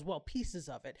in as well, pieces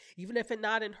of it, even if it's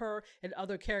not in her and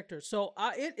other characters. So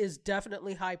it is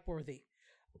definitely hype worthy.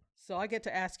 So I get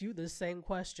to ask you this same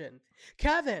question.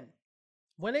 Kevin,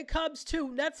 when it comes to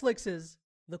Netflix's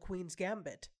The Queen's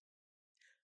Gambit,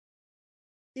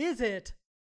 is it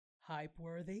hype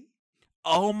worthy?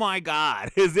 Oh my God,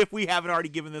 as if we haven't already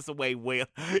given this away. Well,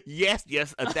 yes,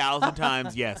 1,000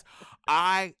 times yes.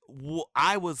 I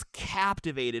was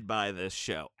captivated by this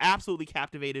show. Absolutely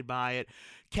captivated by it.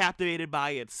 Captivated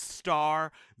by its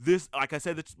star. This, like I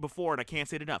said this before, and I can't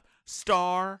say it enough.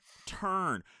 Star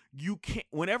turn. You can't.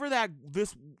 Whenever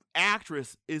this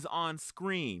actress is on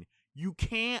screen, you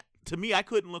can't. To me, I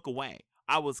couldn't look away.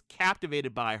 I was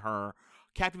captivated by her.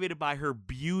 Captivated by her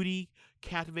beauty.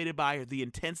 Captivated by the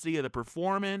intensity of the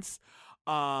performance.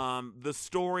 The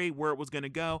story, where it was going to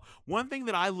go. One thing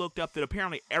that I looked up that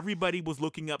apparently everybody was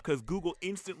looking up, because Google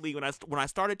instantly, when I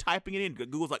started typing it in,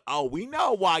 Google's like, oh, we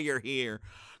know why you're here.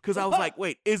 because I was like,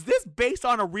 wait, is this based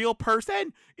on a real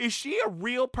person? Is she a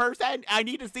real person? I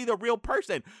need to see the real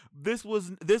person. This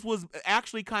was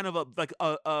actually kind of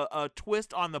a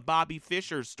twist on the Bobby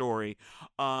Fischer story,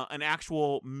 an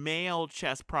actual male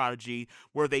chess prodigy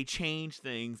where they changed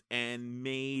things and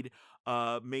made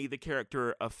the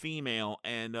character a female,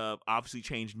 and obviously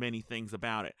changed many things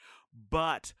about it.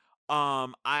 But I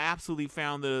absolutely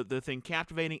found the thing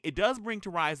captivating. It does bring to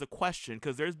rise a question,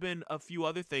 because there's been a few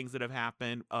other things that have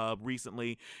happened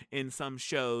recently in some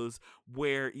shows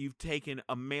where you've taken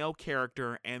a male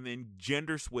character and then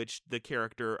gender switched the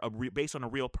character based on a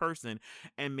real person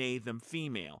and made them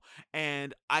female.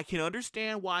 And I can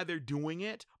understand why they're doing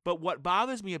it, but what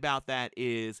bothers me about that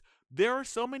is there are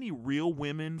so many real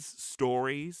women's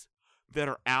stories that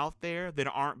are out there that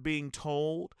aren't being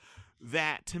told,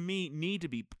 that to me need to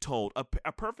be told.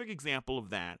 A perfect example of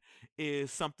that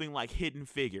is something like Hidden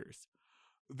Figures.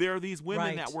 There are these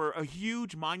women that were a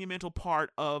huge monumental part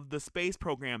of the space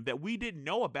program that we didn't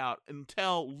know about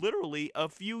until literally a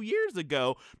few years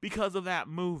ago because of that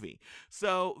movie.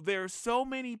 So there's so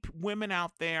many women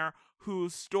out there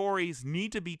whose stories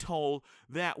need to be told,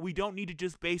 that we don't need to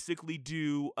just basically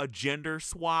do a gender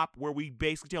swap where we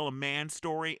basically tell a man's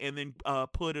story and then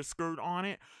put a skirt on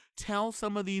it. Tell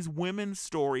some of these women's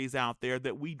stories out there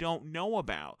that we don't know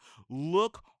about.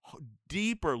 Look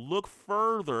deeper, look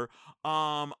further,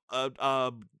 lift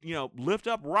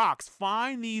up rocks.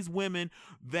 Find these women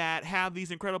that have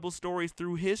these incredible stories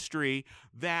through history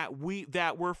that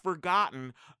were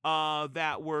forgotten,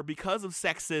 that were because of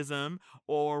sexism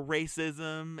or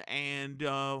racism and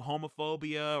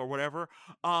homophobia or whatever.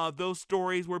 Those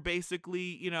stories were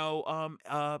basically,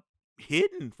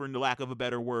 hidden, for lack of a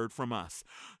better word, from us.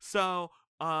 So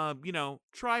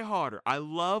try harder. I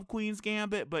love Queen's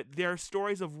Gambit, but there are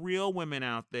stories of real women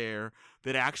out there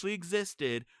that actually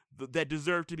existed that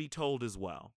deserve to be told as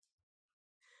well.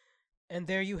 And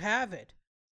there you have it.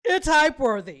 It's hype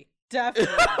worthy.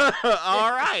 Definitely.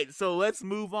 All right, so let's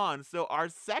move on. So our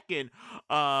second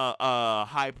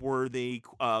hype-worthy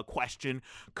question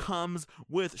comes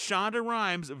with Shonda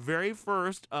Rhimes' very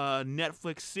first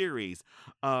Netflix series,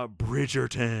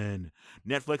 Bridgerton.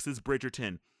 Netflix's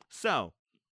Bridgerton. So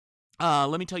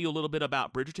let me tell you a little bit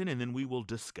about Bridgerton, and then we will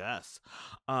discuss.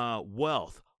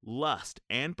 Wealth, lust,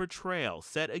 and betrayal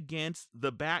set against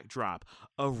the backdrop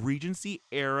of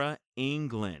Regency-era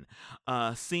England,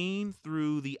 seen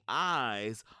through the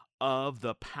eyes of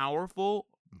the powerful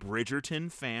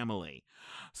Bridgerton family.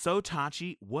 So,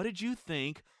 Tachi, what did you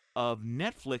think of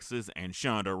Netflix's and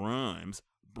Shonda Rhimes'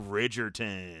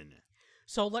 Bridgerton?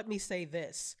 So let me say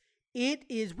this.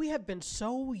 We have been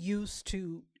so used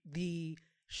to the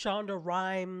Shonda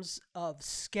Rhimes of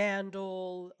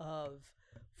Scandal,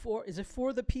 is it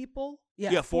For the People?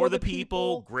 Yeah, For the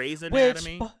People, Grey's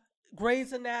Anatomy.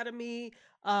 Grey's Anatomy,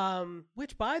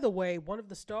 which, by the way, one of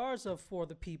the stars of For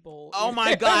the People. Oh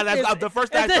my God! The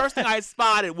first thing I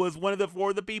spotted was one of the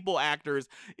For the People actors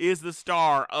is the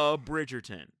star of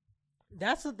Bridgerton.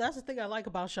 That's the thing I like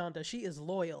about Shonda. She is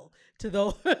loyal to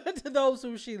those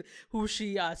who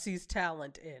she sees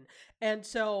talent in, and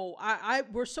so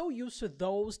we're so used to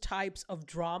those types of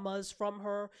dramas from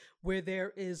her, where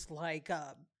there is like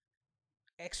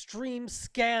extreme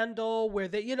scandal, where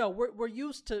we're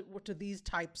used to these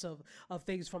types of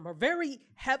things from her. Very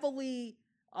heavily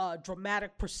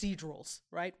dramatic procedurals,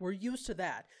 right? We're used to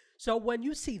that. So when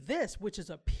you see this, which is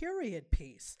a period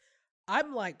piece,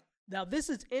 I'm like, now this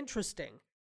is interesting.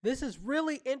 This is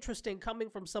really interesting coming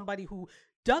from somebody who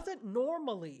doesn't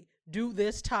normally do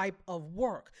this type of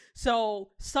work. So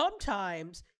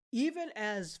sometimes, even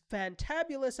as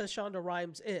fantabulous as Shonda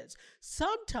Rhimes is,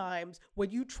 sometimes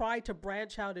when you try to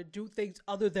branch out and do things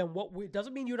other than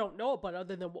doesn't mean you don't know it, but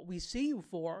other than what we see you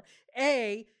for,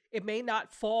 it may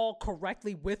not fall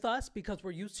correctly with us because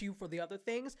we're used to you for the other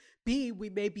things. B, we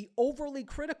may be overly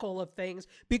critical of things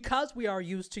because we are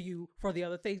used to you for the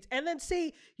other things. And then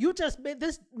C,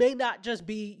 this may not just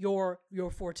be your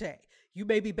forte. You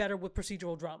may be better with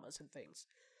procedural dramas and things.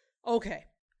 Okay,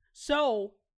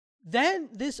 so then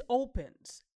this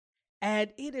opens,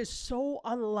 and it is so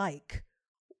unlike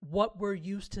what we're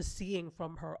used to seeing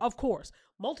from her. Of course,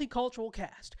 multicultural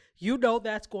cast. You know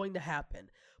that's going to happen.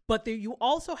 But you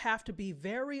also have to be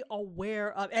very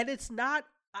aware of, and it's not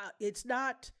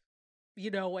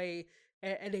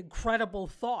an incredible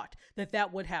thought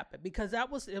that would happen, because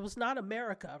it was not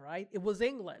America, right? It was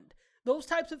England. Those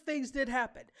types of things did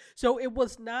happen. So it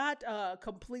was not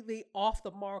completely off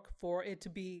the mark for it to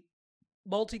be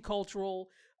multicultural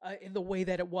in the way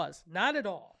that it was. Not at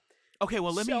all. Okay,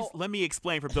 well So let me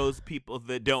explain for those people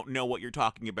that don't know what you're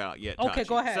talking about yet. okay, Tachi.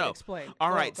 go ahead, So, explain. all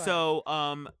Go, right, go ahead. so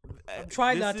I'm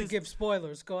trying this not to is give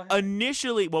spoilers. Go ahead.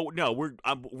 initially. Well, no, we're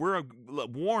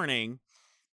warning.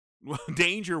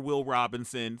 Danger, Will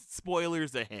Robinson.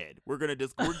 Spoilers ahead. We're going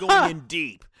in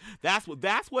deep. That's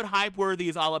what Hype Worthy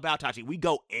is all about, Tachi. We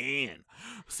go in.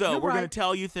 So You're we're gonna right.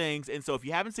 tell you things. And so if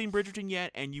you haven't seen Bridgerton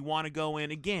yet and you want to go in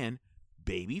again,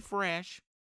 baby fresh,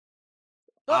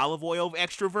 Oh, olive oil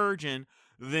extra virgin,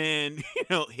 then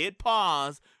hit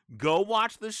pause, go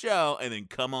watch the show, and then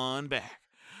come on back.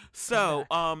 come So,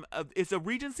 back. it's a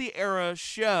Regency era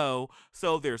show.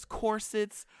 So there's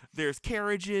corsets, there's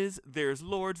carriages, there's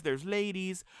lords, there's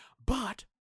ladies, but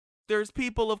there's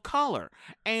people of color,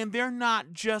 and they're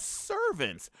not just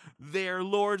servants. They're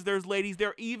lords, there's ladies,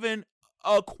 they're even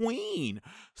a queen.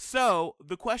 So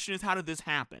the question is, how did this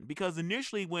happen? Because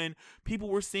initially, when people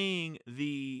were seeing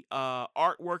the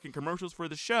artwork and commercials for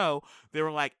the show, they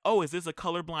were like, "Oh, is this a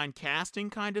colorblind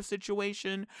casting kind of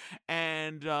situation?"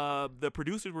 And the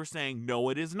producers were saying, "No,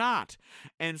 it is not."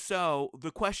 And so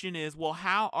the question is, well,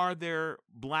 how are there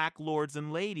black lords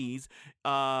and ladies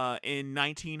in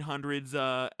 1900s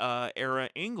era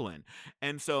England?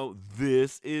 And so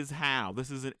this is how.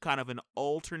 This is kind of an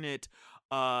alternate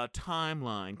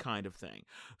timeline kind of thing.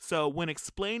 So when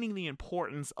explaining the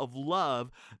importance of love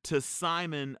to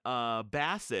Simon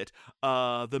Bassett,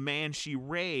 the man she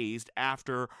raised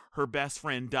after her best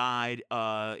friend died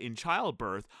in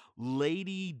childbirth,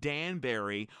 Lady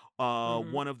Danbury,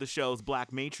 Hmm. one of the show's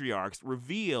black matriarchs,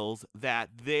 reveals that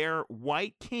their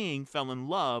white king fell in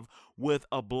love with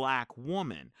a black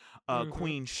woman, Hmm.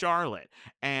 Queen Charlotte.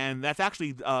 And that's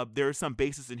actually, there's some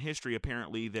basis in history,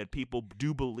 apparently, that people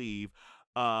do believe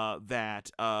that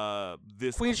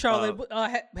this Queen Charlotte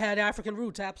had African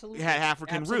roots. had Absolutely.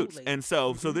 African roots, Absolutely. and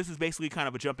so Hmm. this is basically kind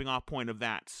of a jumping off point of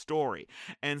that story,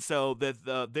 and so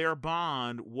that their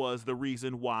bond was the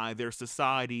reason why their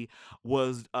society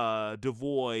was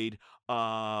devoid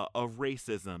of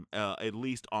racism, at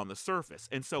least on the surface.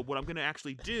 And so what I'm going to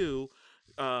actually do,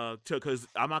 because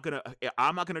I'm not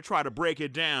gonna try to break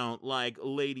it down like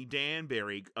Lady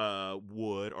Danbury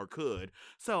would or could.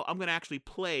 So I'm gonna actually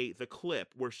play the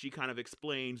clip where she kind of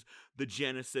explains the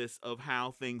genesis of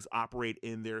how things operate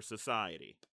in their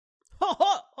society. Ha,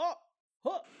 ha, ha,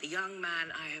 ha. The young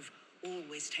man I have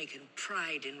always taken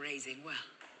pride in raising well.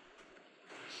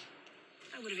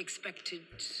 I would have expected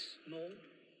more.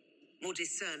 More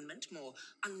discernment, more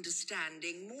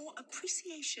understanding, more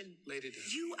appreciation. Lady Dan.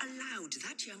 You allowed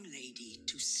that young lady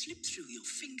to slip through your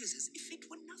fingers as if it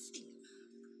were nothing.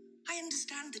 I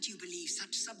understand that you believe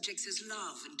such subjects as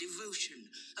love and devotion,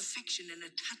 affection and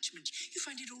attachment, you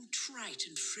find it all trite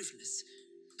and frivolous.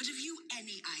 But have you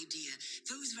any idea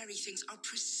those very things are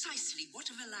precisely what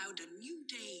have allowed a new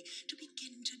day to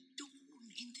begin to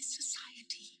dawn in this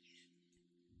society?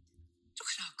 Look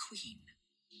at our queen.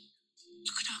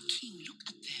 Look at our king. Look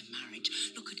at their marriage.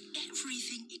 Look at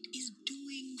everything it is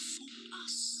doing for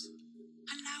us,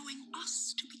 allowing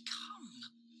us to become.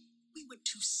 We were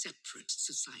two separate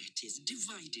societies,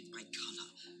 divided by color,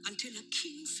 until a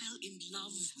king fell in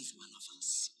love with one of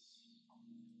us.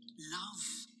 Love,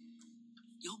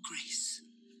 your grace,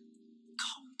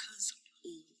 conquers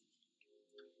all.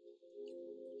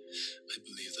 I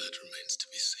believe that remains to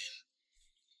be seen.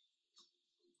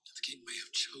 The king may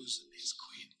have chosen his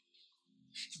queen.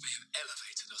 He may have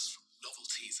elevated us from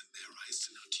novelties in their eyes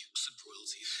to now dukes and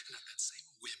royalty, and at that same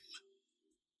whim,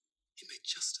 he may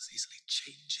just as easily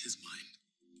change his mind.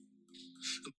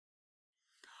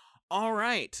 All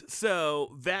right,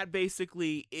 so that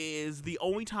basically is the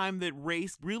only time that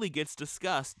race really gets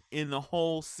discussed in the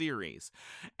whole series.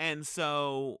 And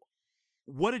so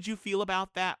what did you feel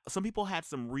about that? Some people had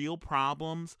some real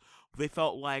problems. They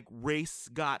felt like race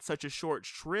got such a short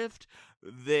shrift.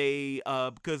 They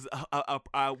because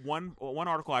one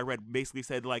article I read basically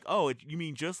said like, oh, you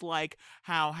mean just like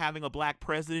how having a black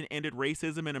president ended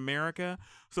racism in America?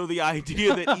 So the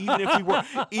idea that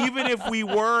even if we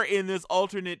were in this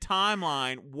alternate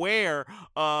timeline where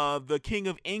the King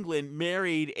of England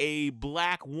married a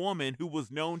black woman who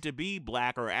was known to be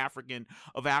black or African,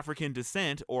 of African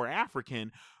descent or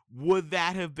African, would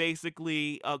that have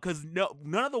basically because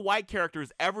none of the white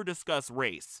characters ever discuss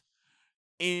race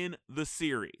in the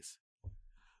series.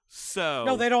 So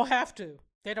No, they don't have to.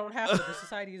 They don't have to. The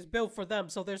society is built for them,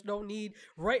 so there's no need.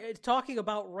 Talking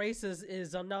about races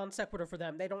is a non sequitur for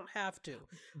them. They don't have to.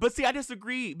 But see, I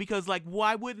disagree because, like,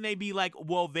 why wouldn't they be like,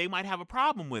 well, they might have a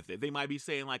problem with it. They might be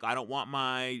saying, like, I don't want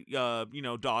my,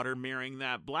 daughter marrying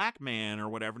that black man or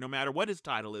whatever, no matter what his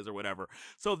title is or whatever.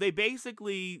 So they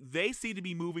seem to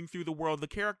be moving through the world, the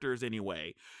characters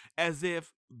anyway, as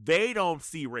if they don't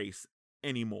see race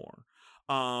anymore.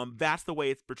 That's the way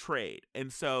it's portrayed.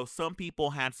 And so some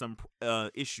people had some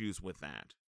issues with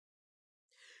that.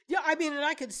 Yeah, I mean, and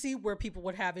I can see where people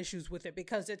would have issues with it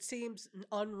because it seems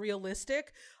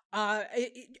unrealistic.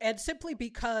 And simply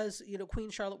because, Queen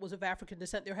Charlotte was of African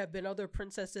descent, there have been other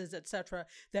princesses, etc.,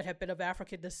 that have been of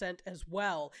African descent as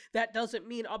well. That doesn't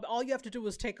mean, all you have to do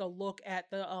is take a look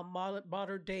at the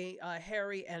modern day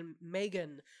Harry and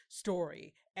Meghan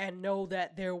story and know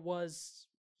that there was,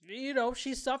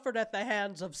 she suffered at the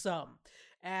hands of some.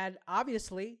 And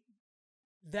obviously,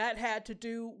 that had to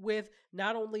do with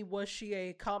not only was she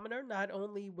a commoner, not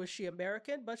only was she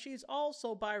American, but she's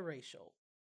also biracial,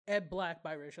 and black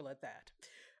biracial at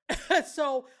that.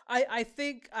 So I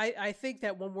think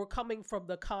that when we're coming from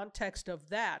the context of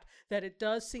that it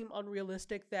does seem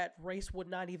unrealistic that race would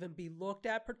not even be looked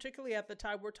at, particularly at the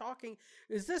time we're talking.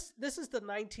 This is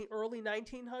the early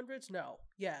 1900s? No.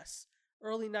 Yes.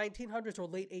 Early 1900s or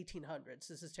late 1800s.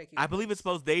 This is taking. I believe it's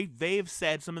supposed they've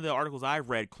said, some of the articles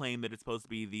I've read claim that it's supposed to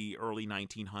be the early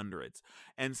 1900s,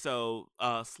 and so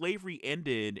slavery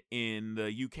ended in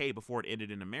the UK before it ended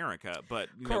in America. But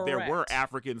there were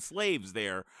African slaves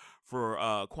there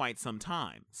for quite some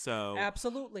time. So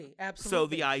absolutely. So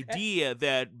the idea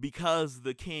that because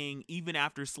the king, even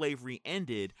after slavery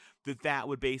ended, that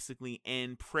would basically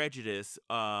end prejudice,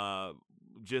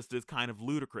 just as kind of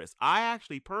ludicrous. I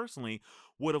actually personally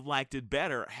would have liked it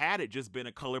better had it just been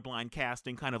a colorblind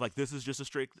casting, kind of like, this is just a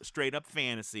straight up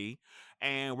fantasy,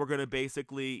 and we're gonna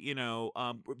basically,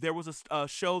 there was a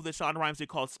show that Shonda Rhimes did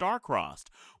called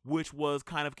Star-Crossed, which was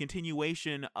kind of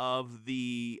continuation of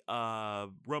the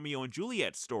Romeo and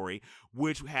Juliet story,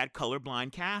 which had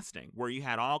colorblind casting, where you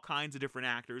had all kinds of different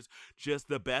actors, just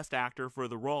the best actor for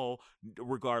the role,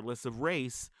 regardless of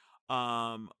race.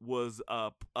 So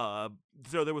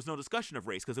there was no discussion of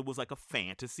race because it was like a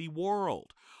fantasy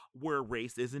world where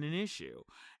race isn't an issue.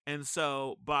 And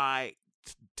so by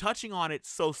touching on it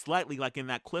so slightly, like in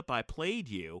that clip I played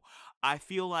you, I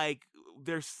feel like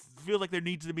there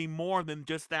needs to be more than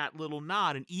just that little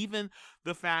nod. And even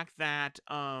the fact that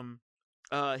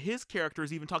his character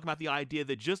is even talking about the idea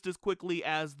that just as quickly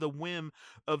as the whim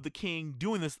of the king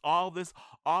doing this, all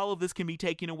of this can be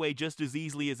taken away just as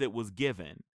easily as it was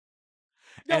given.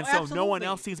 No, and so absolutely. No one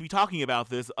else seems to be talking about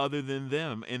this other than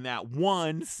them in that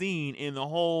one scene in the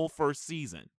whole first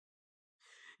season.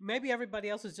 Maybe everybody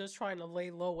else is just trying to lay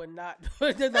low and not.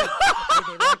 They're like,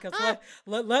 okay,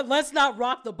 let's not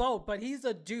rock the boat. But he's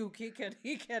a duke; he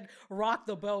can rock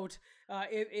the boat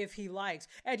if he likes.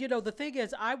 And the thing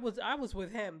is, I was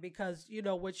with him because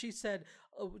when she said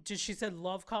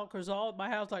love conquers all. My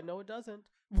house like, no, it doesn't.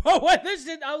 What this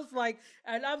shit? I was like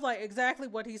exactly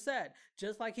what he said.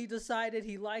 Just like he decided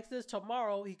he likes this,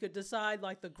 tomorrow he could decide,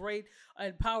 like the great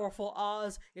and powerful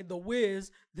Oz in The Wiz,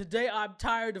 the day I'm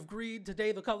tired of green,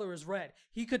 today the color is red.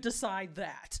 He could decide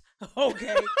that.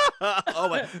 Okay. oh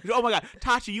my God,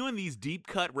 Tachi, you and these deep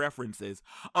cut references.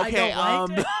 Okay, I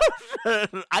know,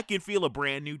 right? I can feel a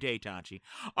brand new day, Tachi.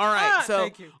 All right, so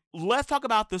thank you. Let's talk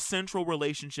about the central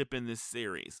relationship in this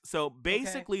series. So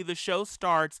basically, The show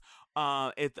starts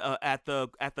at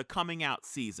the coming out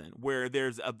season, where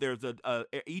there's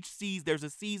a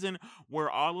season where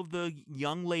all of the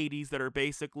young ladies that are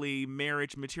basically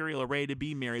marriage material are ready to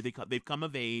be married. They've come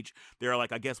of age. They're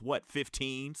like, I guess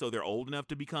 15, so they're old enough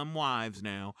to become wives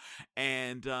now,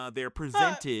 and they're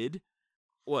presented.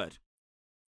 What?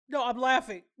 No, I'm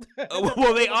laughing.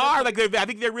 Well, they are like I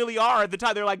think they really are at the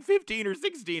time. They're like 15 or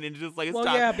 16, and just like it's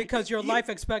time. Yeah, because your life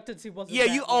expectancy wasn't. Yeah,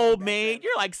 you old maid.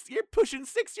 You're pushing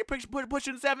 6. You're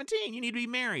pushing 17. You need to be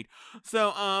married.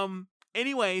 So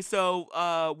anyway,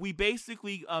 we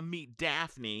basically meet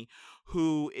Daphne,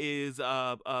 who is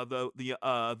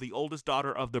the oldest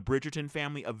daughter of the Bridgerton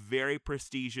family, a very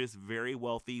prestigious, very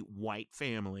wealthy white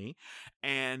family,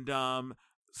 and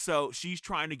so she's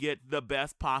trying to get the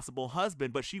best possible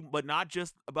husband, but not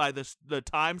just by the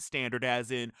time standard, as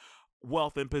in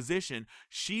wealth and position.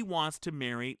 She wants to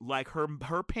marry like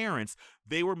her parents.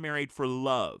 They were married for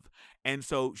love. And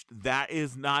so that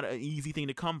is not an easy thing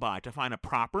to come by, to find a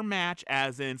proper match,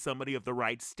 as in somebody of the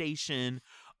right station,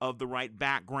 of the right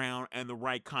background, and the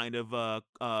right kind of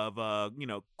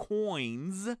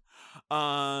coins.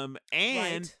 And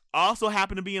right. also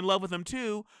happen to be in love with him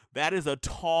too, that is a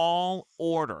tall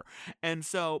order. And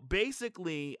so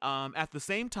basically, at the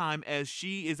same time as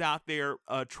she is out there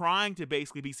trying to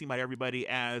basically be seen by everybody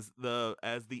as the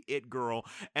it girl,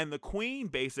 and the queen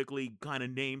basically kind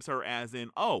of names her as in,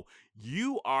 oh,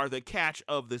 you are the catch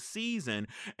of the season.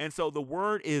 And so the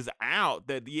word is out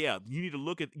that, yeah, you need to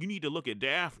look at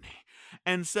Daphne.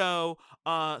 And so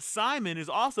Simon is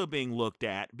also being looked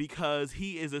at because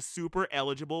he is a super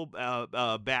eligible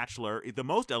bachelor, the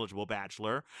most eligible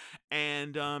bachelor.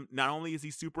 And not only is he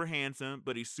super handsome,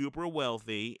 but he's super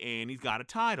wealthy and he's got a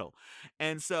title.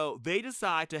 And so they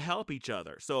decide to help each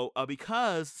other. So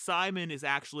because Simon is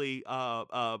actually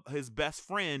his best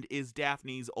friend is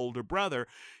Daphne's older brother,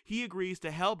 he agrees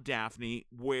to help Daphne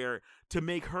to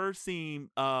make her seem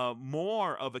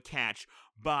more of a catch.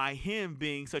 By him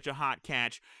being such a hot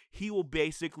catch, he will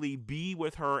basically be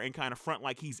with her and kind of front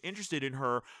like he's interested in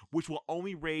her, which will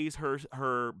only raise her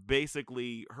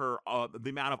the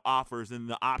amount of offers and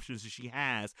the options that she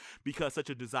has because such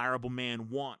a desirable man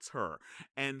wants her.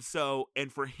 And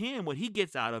for him, what he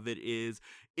gets out of it is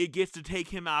it gets to take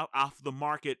him off the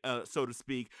market, so to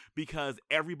speak, because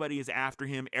everybody is after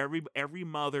him. Every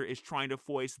mother is trying to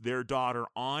foist their daughter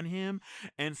on him.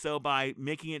 And so by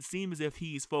making it seem as if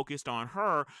he's focused on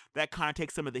her, that kind of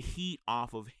takes some of the heat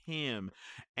off of him.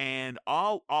 And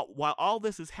while all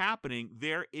this is happening,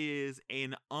 there is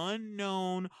an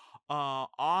unknown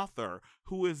author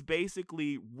who is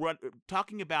basically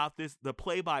talking about the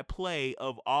play-by-play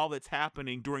of all that's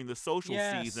happening during the social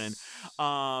season.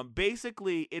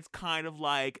 Basically, it's kind of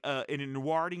like an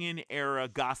Edwardian era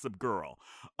Gossip Girl,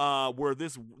 where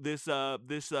this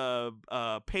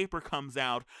paper comes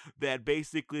out that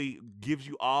basically gives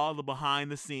you all the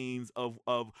behind the scenes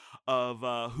of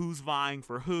who's vying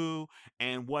for who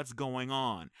and what's going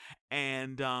on.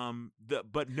 And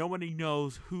but nobody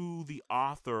knows who the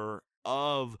author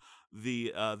of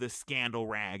the scandal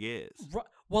rag is.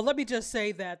 Well, let me just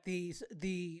say that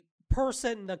the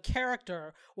person, the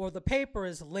character, or the paper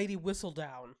is Lady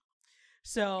Whistledown.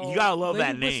 So you gotta love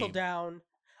Lady that name. Whistledown,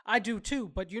 I do too.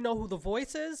 But you know who the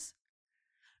voice is?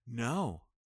 No.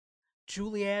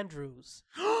 Julie Andrews.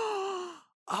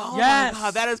 Oh yes. My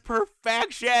God, that is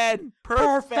perfection.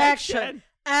 Perfection.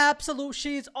 Absolute.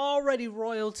 She's already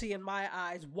royalty in my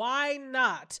eyes. Why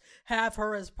not have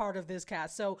her as part of this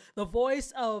cast? So the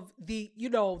voice of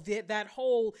that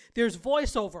whole, there's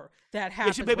voiceover that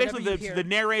happens. Yeah, basically the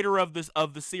narrator of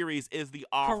the series is the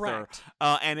author. Correct.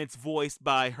 And it's voiced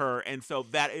by her. And so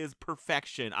that is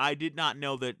perfection. I did not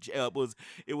know that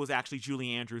it was actually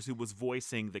Julie Andrews who was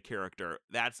voicing the character.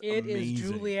 That's amazing. It is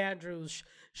Julie Andrews.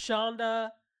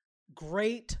 Shonda,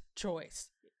 great choice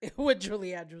with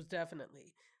Julie Andrews,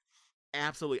 definitely.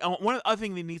 Absolutely. One other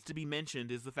thing that needs to be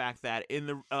mentioned is the fact that in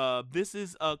the this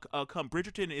is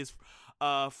Bridgerton is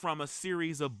from a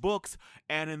series of books,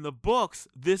 and in the books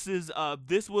this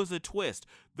was a twist.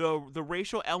 The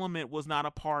racial element was not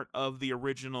a part of the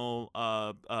original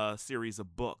series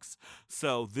of books.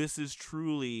 So this is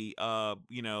truly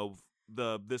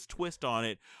this twist on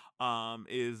it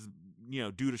is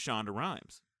due to Shonda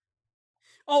Rhimes.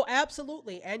 Oh,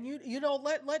 absolutely. And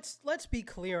let's be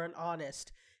clear and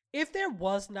honest. If there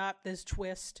was not this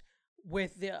twist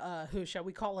with the who shall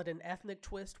we call it, an ethnic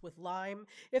twist with lime,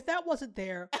 if that wasn't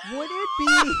there, would it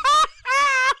be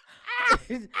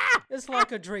it's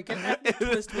like a drink, an ethnic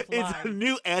twist with lime. It's a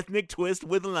new ethnic twist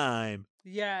with lime.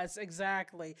 Yes,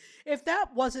 exactly. If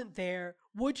that wasn't there,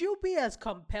 would you be as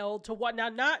compelled to what? Now,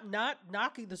 not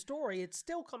knocking the story, it's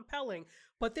still compelling,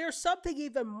 but there's something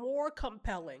even more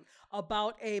compelling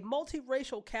about a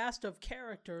multiracial cast of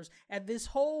characters and this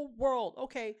whole world.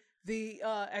 Okay, the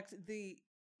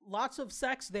lots of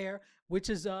sex there, which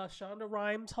is Shonda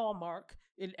Rhimes' hallmark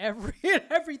in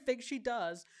everything she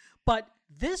does. But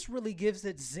this really gives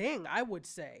it zing, I would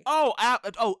say.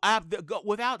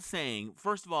 Without saying,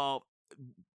 first of all,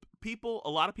 a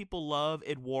lot of people love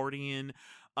Edwardian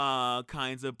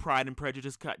kinds of Pride and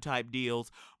Prejudice type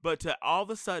deals, but to all of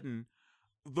a sudden,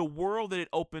 the world that it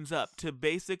opens up to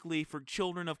basically for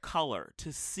children of color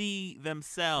to see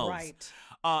themselves, right,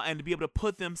 and to be able to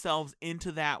put themselves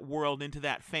into that world, into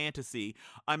that fantasy.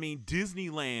 I mean,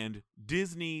 Disneyland,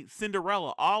 Disney,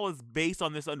 Cinderella, all is based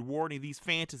on this Edwardian, these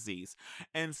fantasies,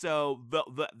 and so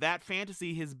that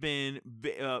fantasy has been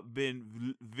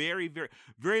very, very,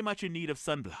 very much in need of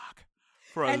sunblock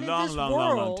for a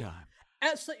long time.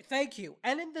 Thank you.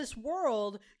 And in this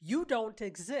world, you don't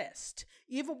exist.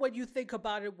 Even when you think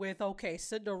about it with,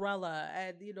 Cinderella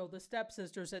and, the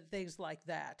stepsisters and things like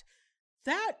that.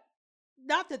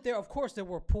 not that there, of course, there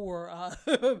were poor,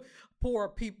 poor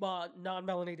people,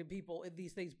 non-melanated people in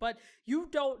these things, but you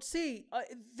don't see.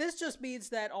 This just means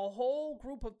that a whole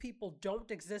group of people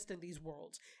don't exist in these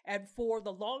worlds, and for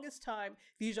the longest time,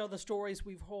 these are the stories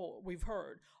we've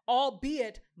heard,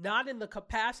 albeit not in the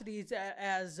capacities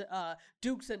as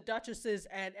dukes and duchesses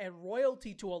and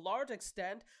royalty to a large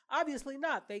extent. Obviously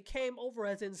not. They came over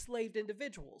as enslaved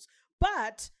individuals,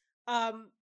 but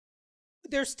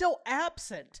they're still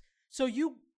absent. So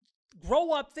you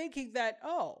grow up thinking that,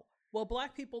 oh, well,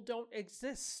 black people don't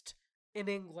exist in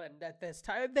England at this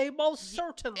time. They most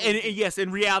certainly and do. yes,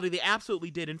 in reality, they absolutely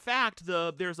did. In fact,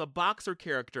 there's a boxer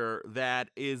character that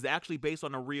is actually based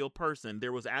on a real person.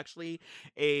 There was actually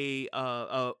around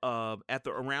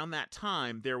that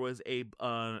time there was a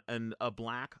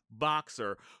black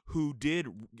boxer who did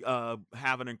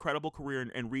have an incredible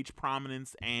career and reach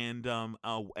prominence and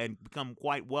become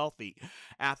quite wealthy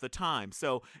at the time.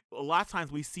 So a lot of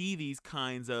times we see these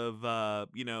kinds of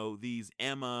these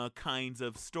Emma kinds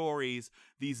of stories,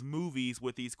 these movies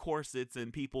with these corsets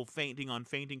and people fainting on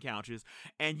fainting couches,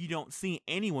 and you don't see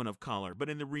anyone of color. But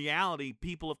in the reality,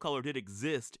 people of color did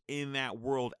exist in that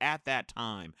world at that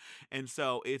time. And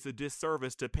so it's a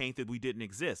disservice to paint that we didn't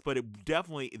exist. But it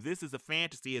definitely, this is a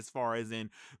fantasy as far as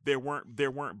in there weren't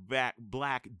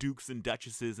black dukes and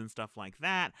duchesses and stuff like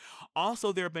that.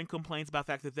 Also, there have been complaints about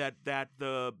the fact that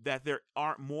there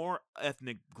aren't more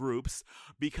ethnic groups,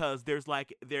 because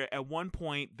at one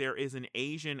point there is an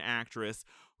Asian actress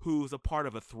who's a part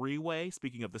of a three-way,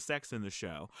 speaking of the sex in the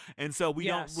show. And so we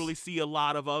don't really see a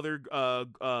lot of other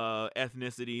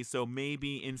ethnicities. So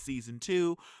maybe in season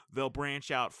 2, they'll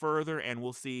branch out further and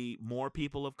we'll see more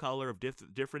people of color of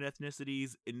different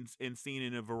ethnicities and seen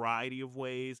in a variety of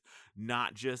ways,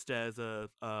 not just as a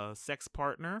sex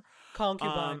partner.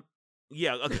 Concubine.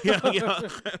 Yeah,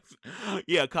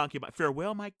 concubine.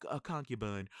 Farewell, my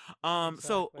concubine. Exactly.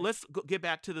 So let's get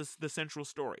back to the central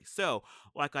story. So,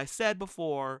 like I said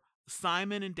before,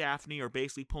 Simon and Daphne are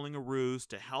basically pulling a ruse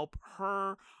to help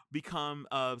her become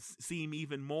seem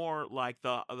even more like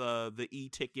the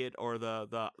e-ticket or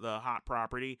the hot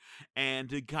property, and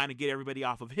to kind of get everybody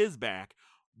off of his back.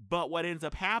 But what ends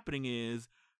up happening is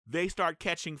they start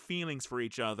catching feelings for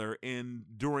each other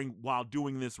while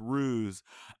doing this ruse.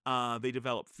 They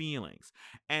develop feelings.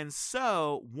 And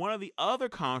so one of the other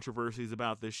controversies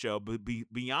about this show,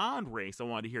 beyond race, I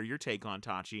wanted to hear your take on,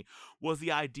 Tachi, was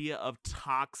the idea of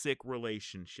toxic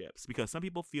relationships. Because some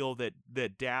people feel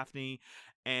that Daphne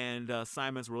and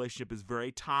Simon's relationship is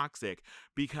very toxic,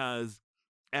 because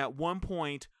at one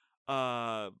point,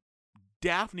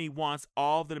 Daphne wants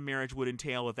all that a marriage would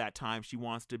entail at that time. She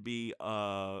wants to be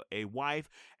a wife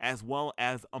as well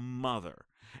as a mother.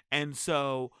 And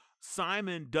so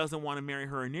Simon doesn't want to marry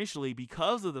her initially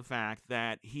because of the fact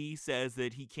that he says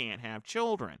that he can't have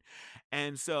children.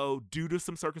 And so due to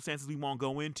some circumstances we won't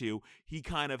go into, he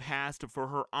kind of has to, for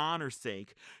her honor's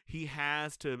sake, he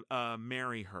has to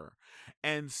marry her.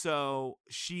 And so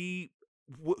she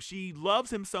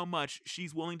loves him so much,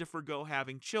 she's willing to forgo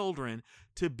having children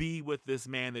to be with this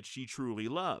man that she truly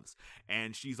loves.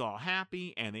 And she's all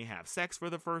happy, and they have sex for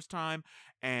the first time.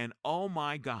 And oh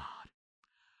my God,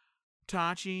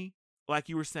 Tachi, like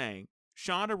you were saying,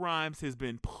 Shonda Rhimes has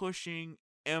been pushing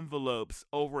envelopes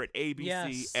over at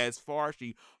ABC as far as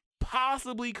she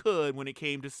possibly could when it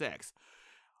came to sex.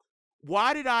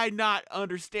 Why did I not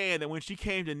understand that when she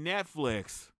came to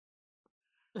Netflix,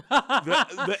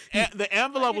 the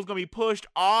envelope was going to be pushed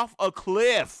off a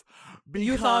cliff?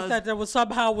 You thought that there was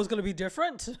somehow was going to be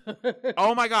different?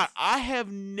 Oh my God, I have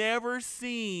never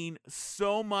seen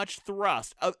so much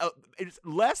thrust.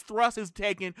 Less thrust is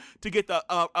taken to get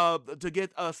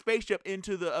a spaceship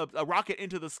into a rocket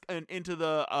into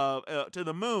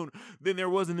the moon than there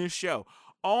was in this show.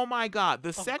 Oh my God,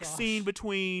 the sex scene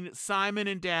between Simon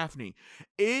and Daphne,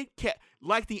 it kept,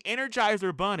 like the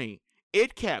Energizer Bunny,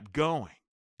 it kept going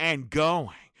and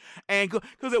going. And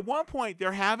because at one point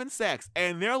they're having sex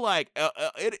and they're like,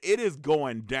 it is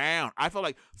going down. I felt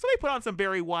like somebody put on some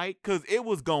Barry White because it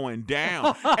was going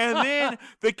down. And then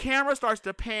the camera starts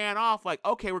to pan off like,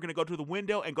 okay, we're going to go to the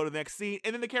window and go to the next scene.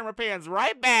 And then the camera pans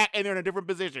right back and they're in a different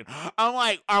position. I'm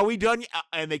like, are we done?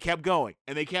 And they kept going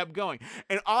and they kept going.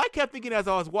 And all I kept thinking as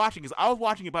I was watching is I was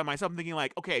watching it by myself thinking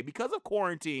like, okay, because of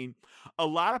quarantine, a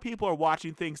lot of people are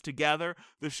watching things together.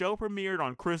 The show premiered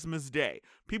on Christmas Day.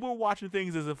 People were watching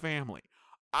things as a family.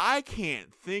 I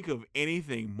can't think of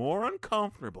anything more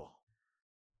uncomfortable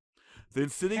than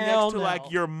sitting next to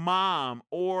like your mom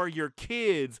or your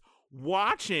kids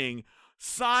watching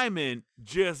Simon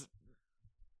just.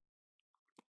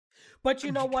 But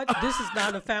you know what? This is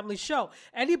not a family show.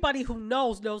 Anybody who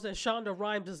knows that Shonda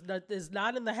Rhimes is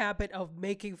not in the habit of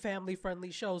making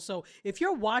family-friendly shows. So if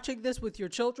you're watching this with your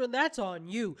children, that's on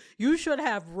you. You should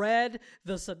have read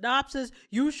the synopsis.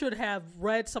 You should have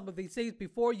read some of these things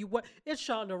before you went. It's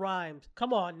Shonda Rhimes.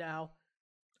 Come on now.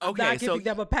 I'm not giving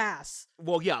them a pass.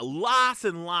 Well, yeah, lots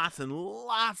and lots and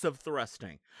lots of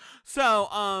thrusting. So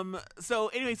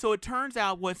anyway, so it turns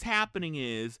out what's happening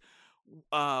is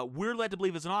we're led to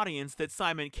believe as an audience that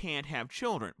Simon can't have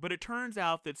children. But it turns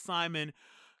out that Simon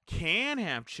can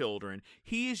have children.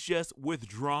 He is just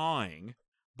withdrawing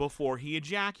before he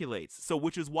ejaculates. So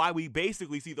which is why we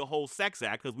basically see the whole sex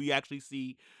act, because we actually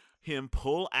see him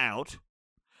pull out.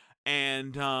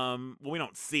 And, well, we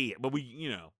don't see it, but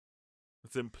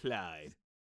it's implied.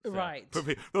 So, Right. For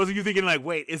those of you thinking like,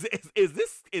 wait, is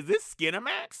this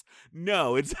Skinamax?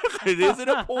 No, it isn't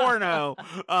a porno.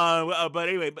 But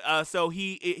anyway, so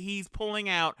he's pulling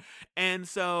out, and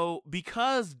so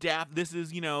because this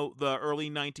is the early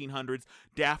 1900s,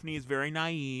 Daphne is very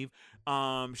naive.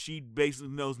 She basically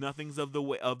knows nothing of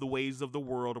the ways of the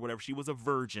world or whatever. She was a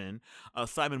virgin.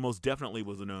 Simon most definitely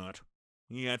was not.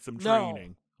 He had some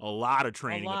training. A lot of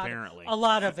training, apparently. A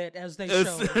lot of it, as they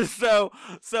showed. So,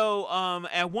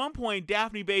 at one point,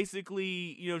 Daphne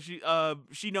basically,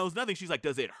 she knows nothing. She's like,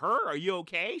 "Does it hurt? Are you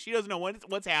okay?" She doesn't know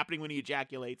what's happening when he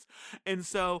ejaculates, and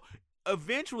so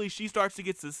eventually she starts to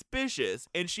get suspicious,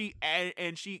 and she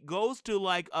goes to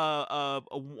like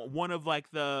one of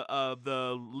like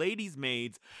the ladies'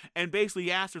 maids, and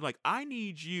basically asks her like, "I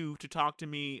need you to talk to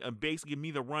me and basically give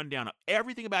me the rundown of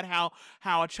everything about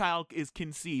how a child is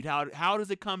conceived. How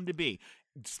does it come to be?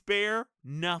 Spare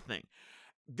nothing."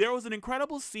 There was an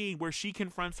incredible scene where she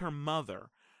confronts her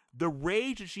mother. The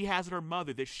rage that she has at her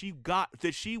mother, that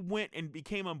she went and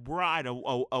became a bride,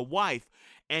 a wife,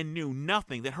 and knew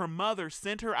nothing, that her mother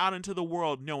sent her out into the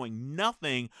world knowing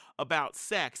nothing about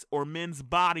sex or men's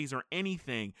bodies or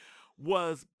anything,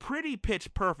 was pretty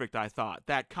pitch perfect, I thought,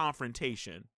 that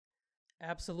confrontation.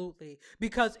 Absolutely.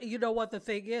 Because you know what the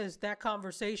thing is, that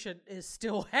conversation is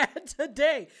still had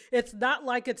today. It's not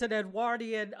like it's an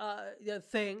Edwardian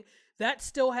thing. That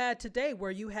still had today, where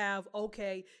you have,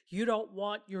 okay, you don't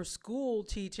want your school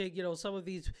teaching, some of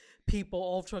these people,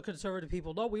 ultra-conservative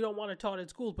people, no, we don't want it taught in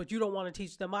schools, but you don't want to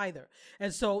teach them either.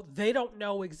 And so they don't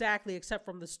know exactly, except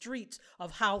from the streets, of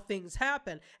how things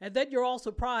happen. And then you're all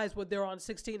surprised when they're on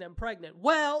 16 and pregnant.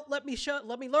 Well, let me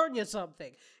learn you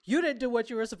something. You didn't do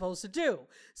what you were supposed to do.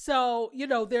 So,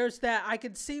 there's that. I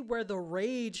can see where the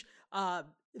rage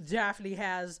Daphne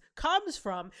comes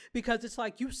from, because it's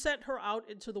like you sent her out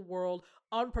into the world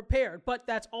unprepared, but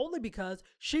that's only because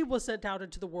she was sent out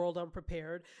into the world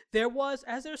unprepared. There was,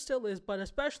 as there still is, but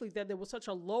especially then, there was such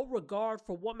a low regard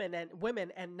for women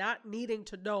and not needing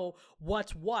to know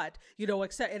what's what,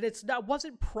 except, and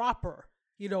wasn't proper,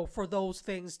 for those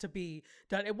things to be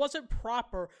done. It wasn't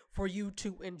proper for you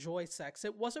to enjoy sex.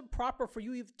 It wasn't proper for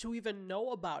you to even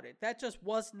know about it. That just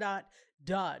was not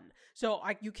done. So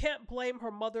you can't blame her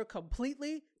mother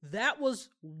completely. That was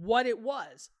what it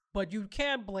was. But you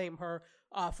can blame her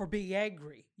for being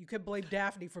angry. You can blame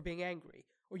Daphne for being angry.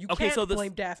 Or you can't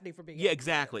blame Daphne for being angry. Yeah,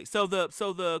 exactly. So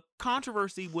the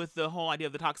controversy with the whole idea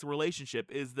of the toxic relationship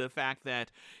is the fact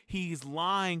that he's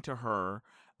lying to her.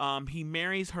 He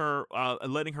marries her,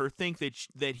 letting her think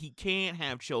that he can't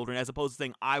have children, as opposed to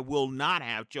saying, "I will not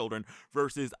have children,"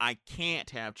 versus "I can't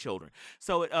have children."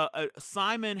 So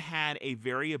Simon had a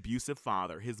very abusive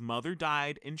father. His mother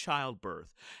died in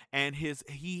childbirth, and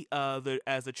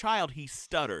as a child he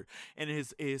stuttered, and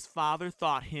his father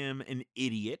thought him an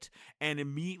idiot and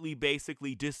immediately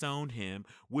basically disowned him,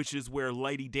 which is where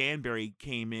Lady Danbury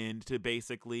came in to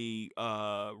basically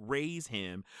raise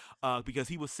him, because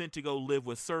he was sent to go live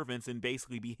with servants and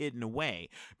basically be hidden away,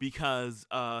 because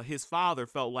his father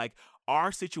felt like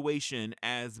our situation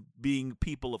as being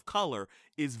people of color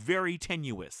is very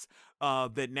tenuous,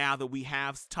 that now that we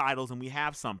have titles and we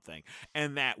have something,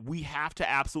 and that we have to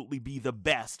absolutely be the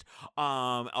best,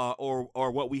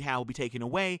 or what we have will be taken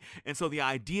away. And so the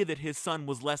idea that his son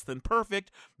was less than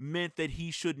perfect meant that he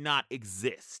should not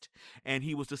exist, and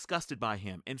he was disgusted by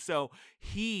him. And so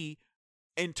he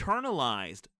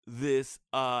internalized this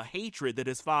hatred that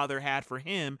his father had for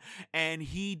him, and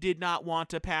he did not want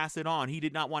to pass it on. He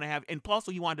did not want to have, and plus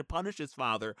he wanted to punish his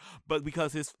father, but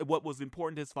because what was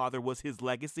important to his father was his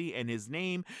legacy and his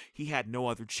name. He had no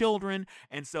other children,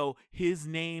 and so his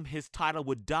title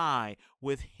would die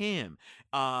with him,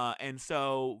 and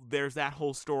so there's that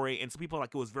whole story. And so people are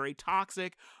like, it was very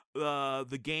toxic,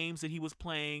 the games that he was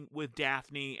playing with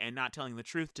Daphne and not telling the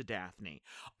truth to Daphne.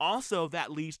 Also,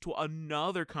 that leads to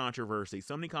another controversy.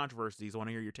 So many controversies I want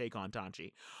to hear your take on,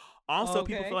 Tanchi. Also,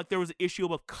 people Okay. feel like there was an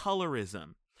issue of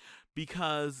colorism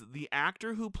because the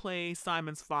actor who plays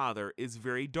Simon's father is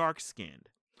very dark skinned.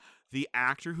 The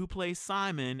actor who plays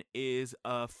Simon is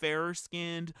fairer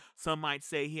skinned. Some might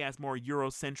say he has more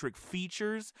Eurocentric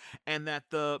features, and that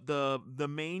the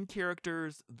main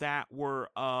characters that were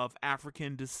of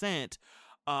African descent,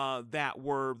 that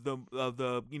were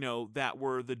that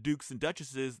were the dukes and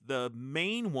duchesses, the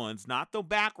main ones, not the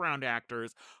background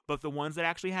actors, but the ones that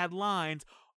actually had lines.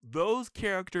 Those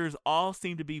characters all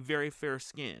seem to be very fair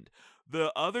skinned.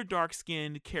 The other dark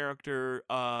skinned character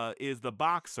is the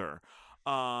boxer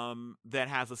that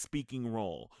has a speaking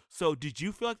role. So did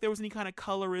you feel like there was any kind of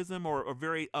colorism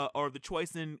or the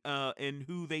choice in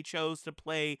who they chose to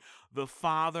play the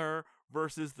father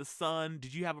versus the son?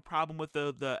 Did you have a problem with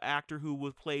the actor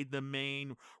who played the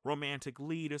main romantic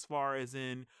lead as far as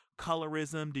in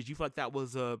colorism? Did you feel like that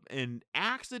was an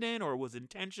accident, or was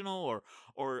intentional,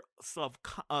 or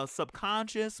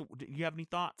subconscious? Do you have any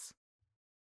thoughts?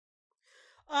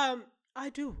 I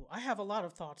do. I have a lot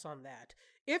of thoughts on that.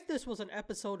 If this was an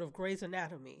episode of Grey's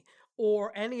Anatomy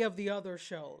or any of the other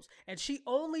shows, and she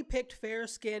only picked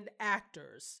fair-skinned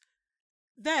actors,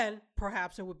 then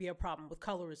perhaps there would be a problem with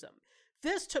colorism.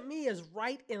 This, to me, is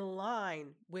right in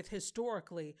line with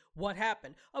historically what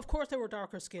happened. Of course, there were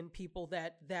darker-skinned people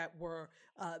that were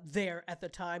there at the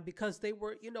time because they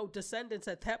were, descendants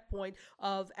at that point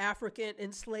of African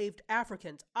enslaved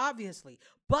Africans, obviously.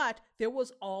 But there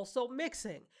was also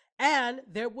mixing. And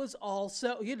there was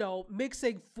also,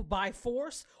 mixing by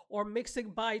force or mixing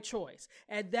by choice.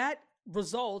 And that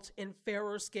results in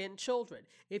fairer skinned children.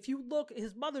 If you look,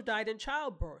 his mother died in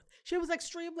childbirth. She was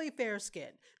extremely fair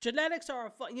skinned. Genetics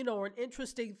are, an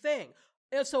interesting thing.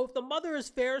 And so if the mother is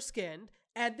fair skinned,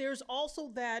 and there's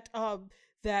also that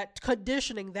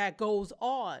conditioning that goes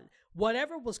on,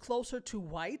 whatever was closer to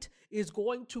white is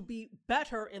going to be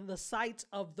better in the sights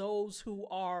of those who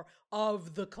are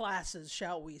of the classes,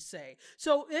 shall we say.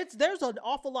 So there's an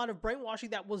awful lot of brainwashing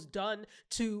that was done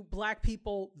to black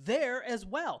people there as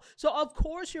well. So of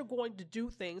course you're going to do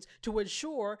things to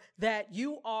ensure that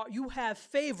you have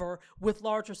favor with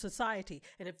larger society.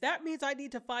 And if that means I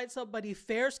need to find somebody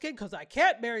fair skinned because I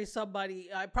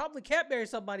probably can't marry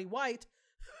somebody white,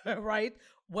 right?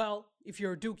 Well, if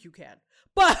you're a duke, you can.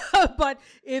 But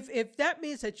if that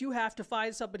means that you have to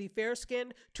find somebody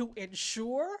fair-skinned to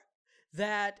ensure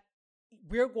that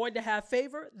we're going to have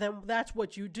favor, then that's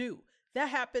what you do. That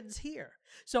happens here.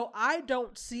 So I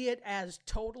don't see it as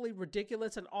totally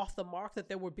ridiculous and off the mark that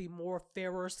there would be more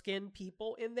fairer-skinned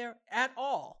people in there at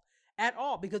all.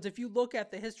 Because if you look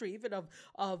at the history even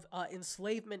of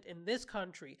enslavement in this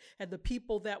country, and the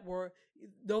people that were,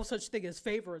 no such thing as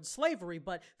favor in slavery,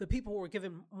 but the people who were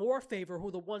given more favor,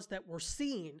 who the ones that were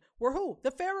seen, were who?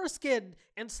 The fairer skinned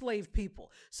enslaved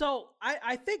people. So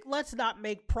I think let's not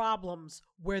make problems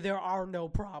where there are no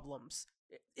problems,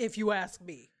 if you ask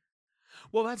me.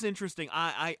 Well, that's interesting.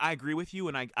 I agree with you,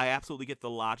 and I absolutely get the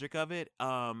logic of it.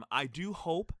 I do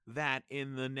hope that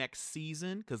in the next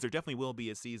season, because there definitely will be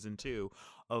a season 2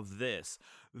 of this,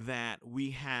 that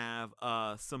we have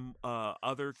some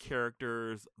other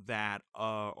characters that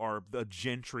are the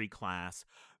gentry class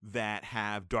that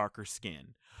have darker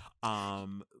skin.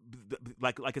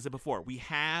 Like I said before, we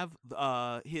have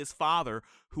his father,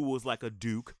 who was like a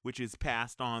duke, which is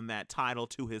passed on that title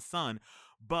to his son,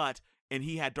 and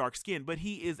he had dark skin, but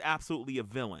he is absolutely a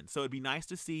villain. So it'd be nice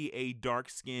to see a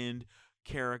dark-skinned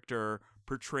character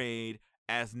portrayed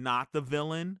as not the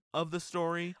villain of the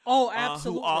story. Oh,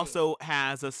 absolutely. Who also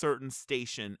has a certain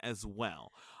station as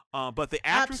well. But the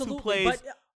actress who plays...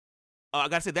 I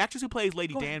gotta say, the actress who plays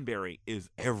Lady Danbury is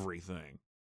everything.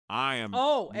 I am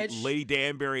Lady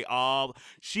Danbury.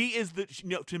 She is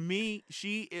to me,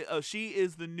 she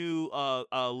is the new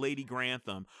Lady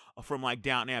Grantham from like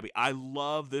Downton Abbey. I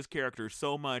love this character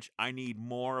so much. I need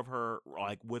more of her,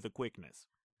 like, with a quickness.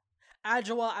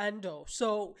 Adjoa Andoh.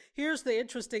 So here's the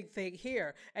interesting thing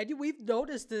here, and we've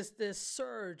noticed this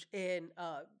surge in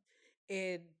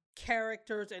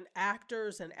characters and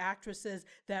actors and actresses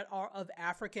that are of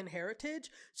African heritage.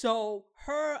 So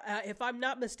her, if I'm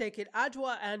not mistaken,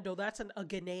 Adjoa Andoh, that's a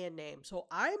Ghanaian name. So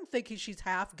I'm thinking she's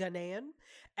half Ghanaian.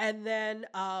 And then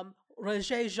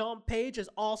Regé-Jean Page is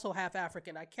also half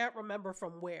African. I can't remember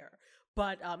from where,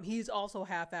 but he's also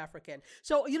half African.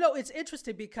 So, it's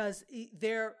interesting because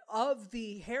they're of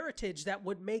the heritage that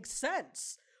would make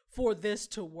sense for this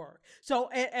to work. So,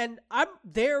 and I'm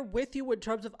there with you in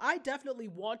terms of, I definitely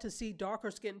want to see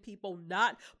darker skinned people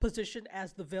not positioned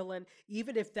as the villain,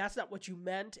 even if that's not what you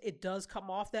meant. It does come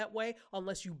off that way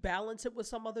unless you balance it with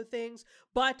some other things.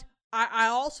 But I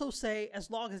also say,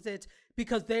 as long as it's,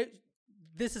 because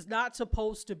this is not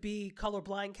supposed to be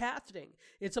colorblind casting.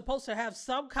 It's supposed to have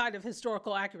some kind of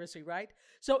historical accuracy, right?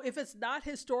 So if it's not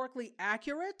historically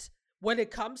accurate when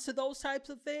it comes to those types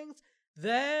of things,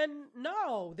 then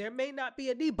no, there may not be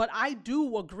a need. But I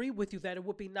do agree with you that it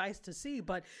would be nice to see,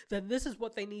 but then this is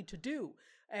what they need to do.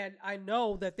 And I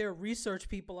know that their research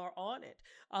people are on it,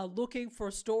 looking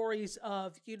for stories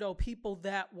of, people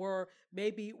that were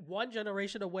maybe one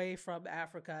generation away from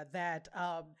Africa that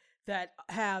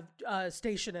have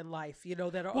station in life,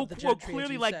 that are of the gentry.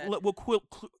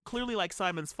 Clearly, like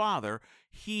Simon's father,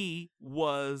 he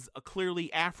was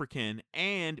clearly African,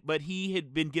 but he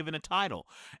had been given a title,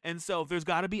 and so there's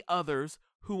got to be others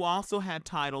who also had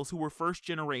titles who were first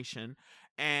generation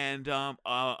and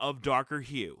of darker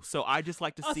hue. So I just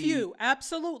like to see a few.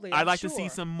 Absolutely, I'd like to see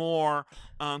some more,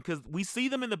 because we see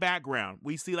them in the background.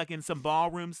 We see, like, in some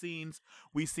ballroom scenes,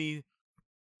 we see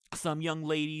some young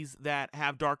ladies that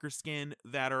have darker skin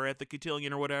that are at the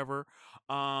cotillion or whatever.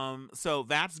 So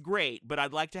that's great, but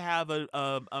I'd like to have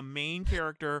a main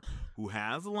character who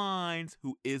has lines,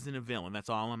 who isn't a villain. That's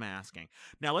all I'm asking.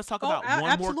 Now let's talk about one more.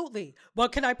 Absolutely.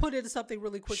 But can I put in something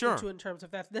really quickly Sure. too in terms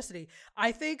of ethnicity?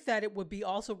 I think that it would be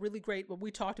also really great when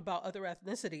we talked about other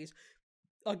ethnicities.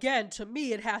 Again, to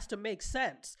me, it has to make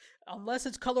sense. Unless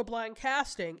it's colorblind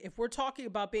casting, if we're talking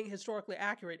about being historically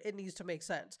accurate, it needs to make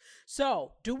sense.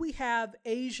 So, do we have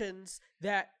Asians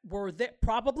that were there?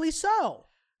 Probably so,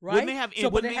 right?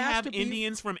 Wouldn't they have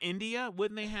Indians from India?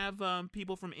 Wouldn't they have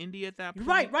people from India at that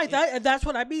point? Right. That's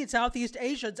what I mean. Southeast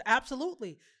Asians,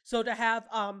 absolutely. So to have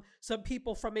some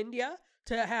people from India,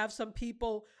 to have some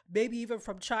people maybe even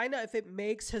from China, if it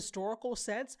makes historical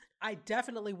sense, I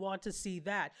definitely want to see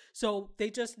that. So they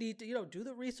just need to, do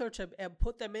the research and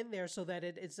put them in there so that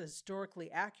it is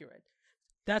historically accurate.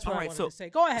 That's what I wanted to say.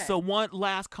 Go ahead. So one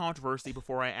last controversy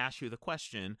before I ask you the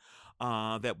question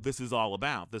that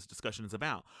this discussion is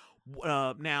about.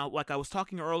 Now, like I was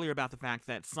talking earlier about the fact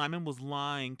that Simon was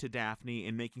lying to Daphne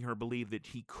and making her believe that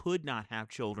he could not have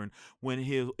children when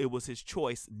it was his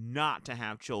choice not to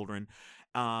have children.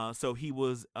 So he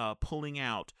was pulling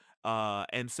out.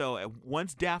 And so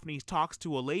once Daphne talks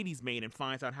to a lady's maid and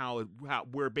finds out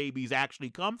where babies actually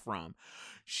come from,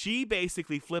 she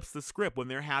basically flips the script when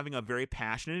they're having a very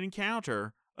passionate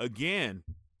encounter. Again,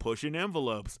 pushing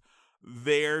envelopes.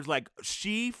 There's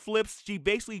she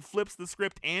basically flips the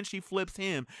script and she flips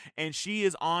him, and she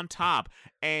is on top,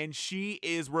 and she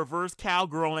is reverse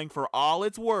cowgirling for all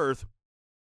it's worth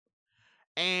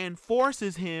and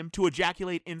forces him to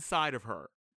ejaculate inside of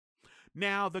her.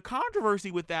 Now, the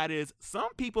controversy with that is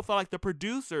some people feel like the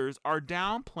producers are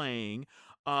downplaying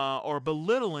or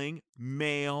belittling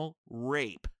male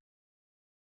rape.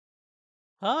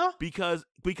 Huh? Because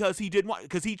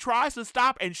he tries to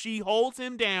stop and she holds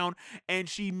him down and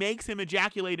she makes him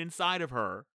ejaculate inside of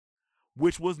her,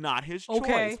 which was not his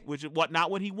choice, which is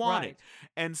not what he wanted. Right.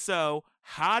 And so,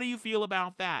 how do you feel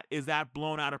about that? Is that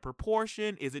blown out of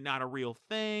proportion? Is it not a real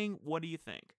thing? What do you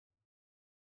think?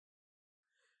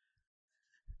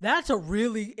 That's a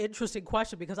really interesting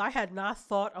question because I had not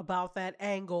thought about that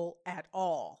angle at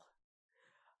all.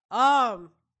 I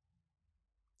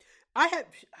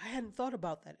hadn't thought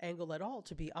about that angle at all,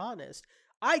 to be honest.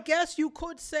 I guess you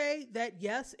could say that,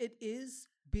 yes, it is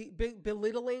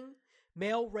belittling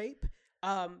male rape,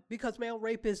 because male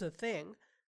rape is a thing.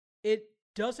 It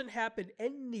doesn't happen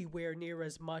anywhere near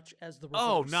as much as the reverse.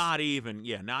 Oh, not even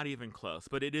close.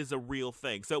 But it is a real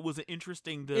thing. So it was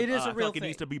interesting to. It is a real thing. It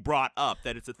needs thing. to be brought up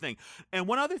that it's a thing. And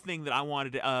one other thing that I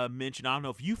wanted to mention, I don't know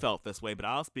if you felt this way, but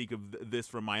I'll speak of this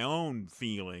from my own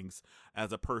feelings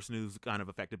as a person who's kind of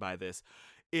affected by this.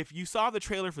 If you saw the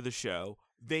trailer for the show,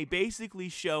 they basically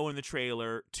show in the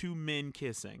trailer two men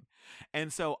kissing.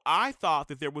 And so I thought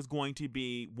that there was going to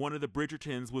be one of the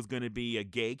Bridgertons was going to be a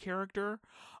gay character.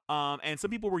 And some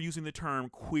people were using the term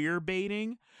queer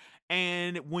baiting.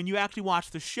 And when you actually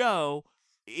watch the show,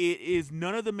 it is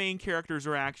none of the main characters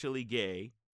are actually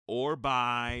gay or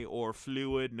bi or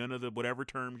fluid, none of the whatever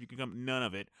terms you can come, none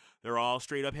of it. They're all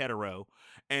straight up hetero.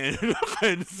 And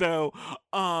so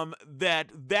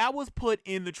that was put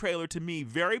in the trailer to me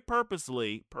very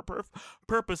purposely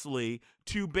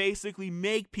to basically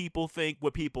make people think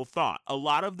what people thought. A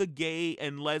lot of the gay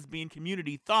and lesbian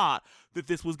community thought that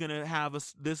this was going to have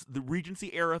the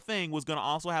Regency era thing was going to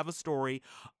also have a story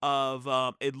of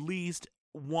at least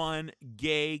one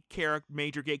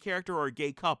major gay character or a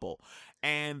gay couple,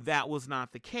 and that was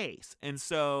not the case. And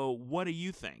so what do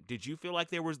you think? Did you feel like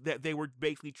they were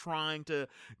basically trying to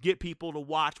get people to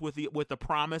watch with the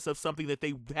promise of something that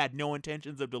they had no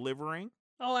intentions of delivering?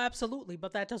 Oh, absolutely.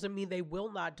 But that doesn't mean they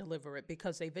will not deliver it,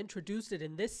 because they've introduced it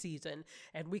in this season,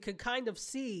 and we can kind of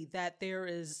see that there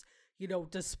is,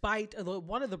 despite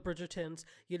one of the Bridgertons,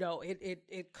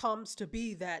 it comes to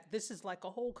be that this is like a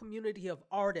whole community of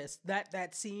artists.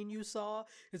 That scene you saw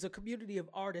is a community of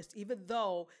artists, even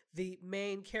though the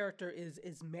main character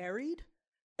is married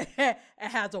and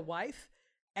has a wife.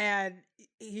 And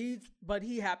he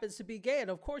happens to be gay. And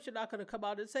of course, you're not going to come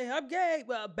out and say, I'm gay.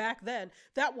 Well, back then,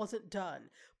 that wasn't done.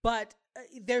 But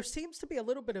there seems to be a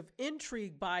little bit of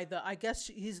intrigue by I guess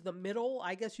he's the middle,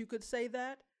 I guess you could say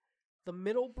that. The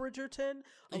middle Bridgerton.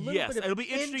 Yes, it'll be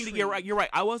interesting. You're right.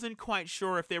 I wasn't quite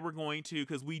sure if they were going to,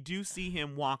 because we do see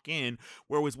him walk in,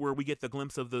 where we get the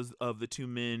glimpse of the two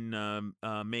men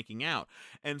making out.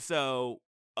 And so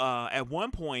at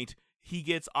one point, he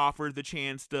gets offered the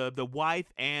chance the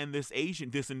wife and this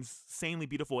insanely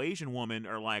beautiful Asian woman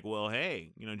are like, well,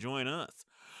 hey, join us.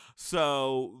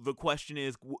 So the question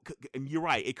is, and you're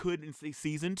right, it could, in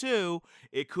season 2,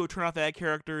 it could turn out that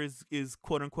character is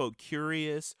quote unquote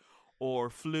curious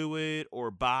or fluid or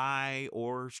bi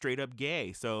or straight up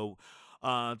gay. So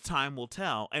time will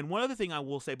tell. And one other thing I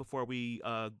will say before we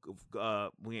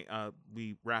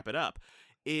wrap it up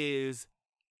is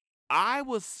I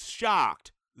was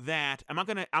shocked that I'm not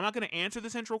gonna answer the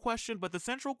central question, but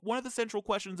one of the central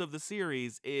questions of the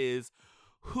series is,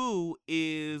 who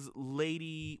is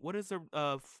Lady? What is her?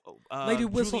 Lady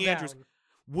Whistledown.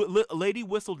 Lady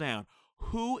Whistledown.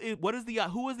 Who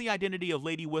is the identity of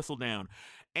Lady Whistledown?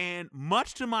 And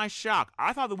much to my shock,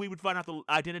 I thought that we would find out the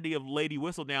identity of Lady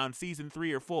Whistledown season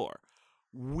 3 or 4.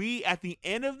 At the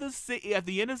end of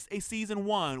season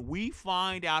 1, we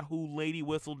find out who Lady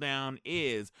Whistledown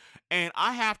is, and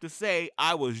I have to say,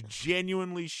 I was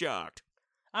genuinely shocked.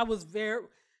 I was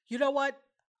you know what?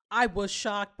 I was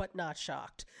shocked, but not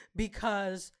shocked,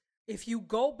 because if you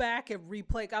go back and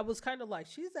replay, I was kind of like,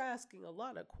 she's asking a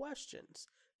lot of questions.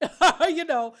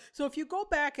 So if you go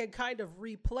back and kind of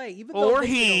replay, even though they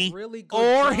did a really good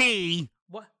job,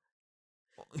 what?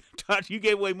 You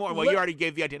gave way more. Well, you already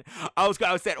gave the identity. I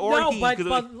said but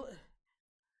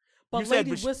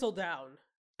Lady Whistledown.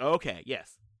 Okay.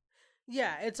 Yes.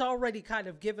 Yeah, it's already kind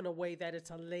of given away that it's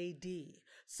a lady.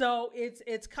 So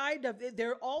it's kind of,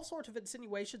 there are all sorts of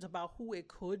insinuations about who it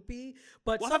could be.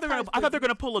 But I thought they're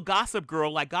gonna pull a Gossip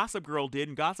Girl like Gossip Girl did,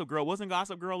 and wasn't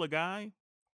Gossip Girl a guy?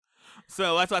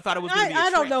 So that's why I thought it was going to be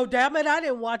I don't know, damn it. I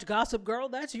didn't watch Gossip Girl.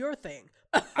 That's your thing.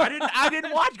 I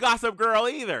didn't watch Gossip Girl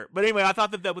either. But anyway, I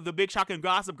thought that with the big shock in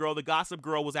Gossip Girl, the Gossip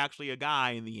Girl was actually a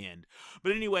guy in the end.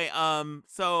 But anyway,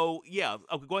 so yeah,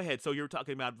 okay, go ahead. So you were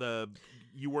talking about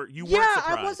you weren't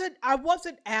surprised. I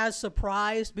wasn't as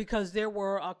surprised, because there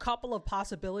were a couple of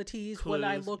possibilities when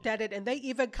I looked at it, and they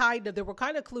even there were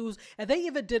kind of clues, and they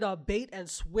even did a bait and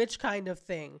switch kind of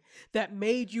thing that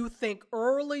made you think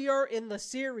earlier in the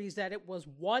series that it was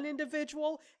one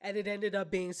individual, and it ended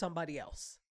up being somebody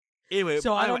else. Anyway,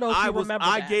 so I don't know if you remember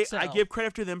that. I give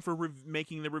credit to them for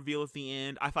making the reveal at the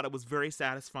end. I thought it was very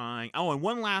satisfying. Oh, and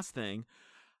one last thing.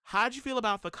 How'd you feel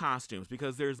about the costumes?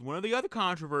 Because there's one of the other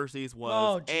controversies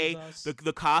was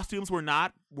the costumes were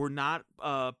not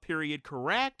period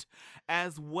correct,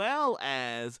 as well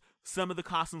as some of the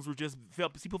costumes were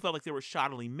people felt like they were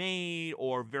shoddily made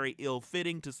or very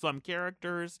ill-fitting to some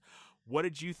characters. What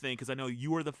did you think? Because I know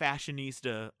you were the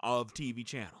fashionista of TV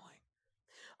channeling.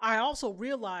 I also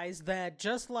realized that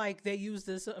just like they use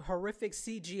this horrific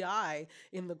CGI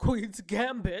in the Queen's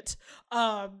Gambit,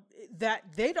 that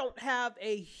they don't have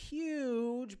a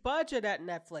huge budget at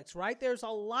Netflix, right? There's a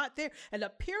lot there. And a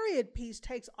period piece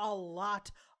takes a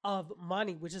lot of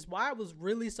money, which is why I was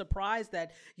really surprised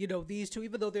that, these two,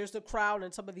 even though there's The Crown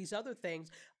and some of these other things,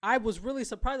 I was really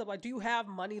surprised. I'm like, do you have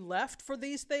money left for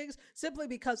these things? Simply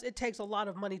because it takes a lot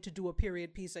of money to do a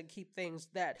period piece and keep things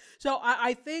that. So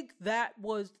I think that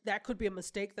could be a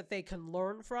mistake that they can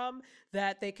learn from,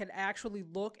 that they can actually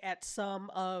look at some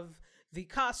of the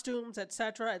costumes,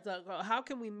 etc. It's like, how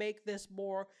can we make this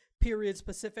more period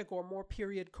specific or more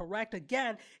period correct?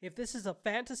 Again, if this is a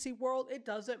fantasy world, it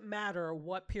doesn't matter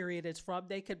what period it's from.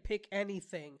 They can pick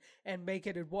anything and make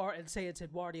it Edward and say it's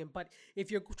Edwardian. But if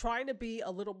you're trying to be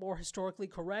a little more historically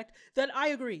correct, then I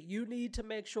agree. You need to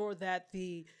make sure that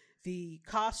the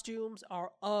costumes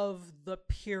are of the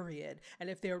period. And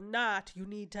if they're not, you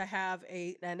need to have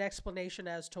an explanation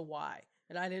as to why.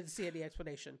 And I didn't see any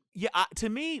explanation. Yeah, to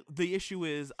me, the issue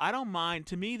is, I don't mind.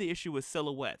 To me, the issue is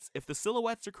silhouettes. If the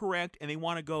silhouettes are correct and they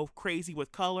want to go crazy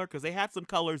with color, because they had some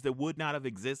colors that would not have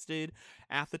existed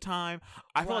at the time,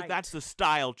 I feel like that's the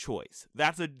style choice.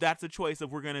 That's a choice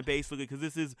of, we're going to basically, because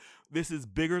this is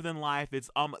bigger than life. It's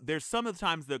there's some of the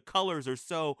times the colors are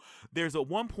so. There's at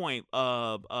one point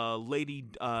Lady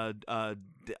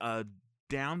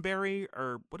Downberry,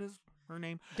 or what is her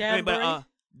name? Danbury.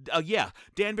 Yeah,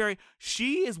 Danbury.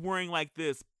 She is wearing like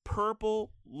this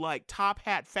purple like top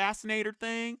hat fascinator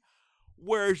thing,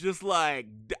 where it's just like,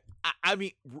 I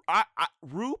mean,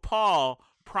 RuPaul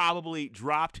probably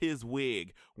dropped his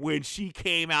wig when she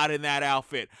came out in that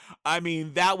outfit. I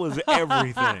mean, that was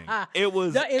everything. It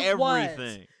was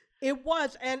everything. It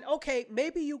was. And okay,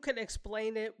 maybe you can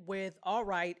explain it with, all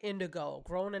right, indigo,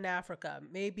 grown in Africa.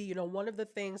 Maybe, you know, one of the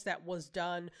things that was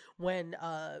done when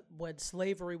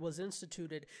slavery was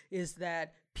instituted is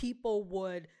that people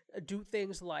would do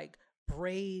things like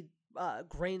braid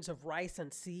grains of rice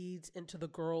and seeds into the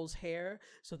girls' hair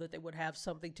so that they would have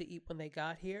something to eat when they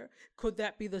got here. Could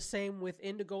that be the same with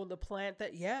indigo and the plant?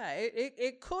 That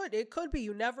it could be.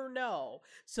 You never know.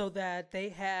 So that they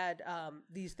had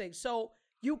these things. So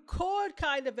you could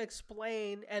kind of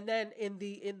explain, and then in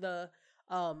the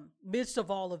midst of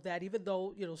all of that, even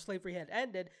though, you know, slavery had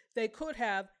ended, they could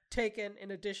have taken,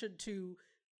 in addition to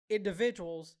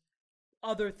individuals,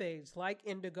 other things like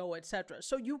indigo, etc.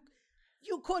 So you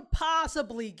could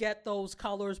possibly get those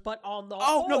colors, but on the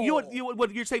whole... no,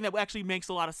 what you're saying that actually makes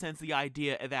a lot of sense. The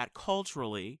idea that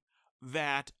culturally,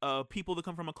 that people that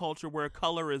come from a culture where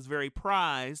color is very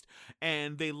prized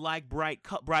and they like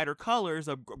brighter colors,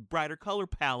 a brighter color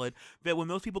palette, that when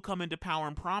those people come into power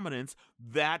and prominence,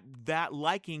 that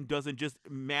liking doesn't just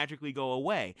magically go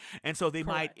away. And so they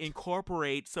might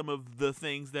incorporate some of the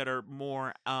things that are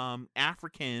more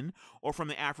African or from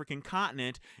the African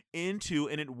continent into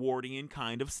an Edwardian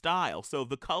kind of style. So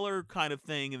the color kind of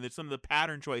thing and some of the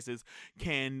pattern choices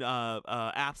can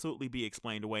absolutely be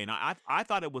explained away. And I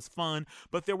thought it was fun.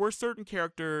 But there were certain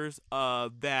characters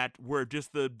that were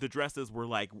just the dresses were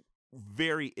like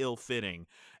very ill-fitting.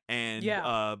 And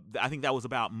I think that was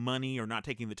about money or not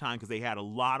taking the time because they had a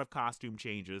lot of costume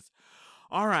changes.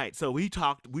 All right, so we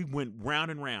went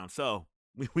round and round. So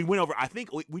we went over, I think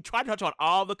we tried to touch on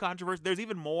all the controversy. There's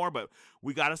even more, but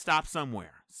we got to stop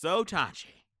somewhere. So,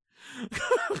 Tachi,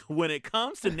 when it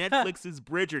comes to Netflix's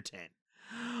Bridgerton,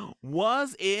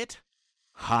 was it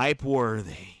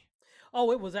hype-worthy?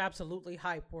 Oh, it was absolutely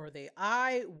hype-worthy.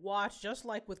 I watched, just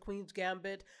like with Queen's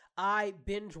Gambit, I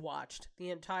binge-watched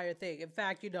the entire thing. In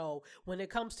fact, you know, when it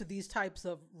comes to these types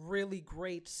of really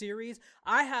great series,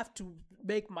 I have to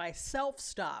make myself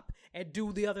stop and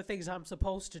do the other things I'm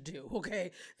supposed to do,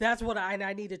 okay? That's what I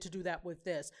needed to do that with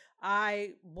this.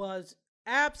 I was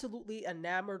absolutely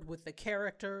enamored with the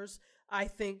characters. I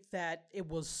think that it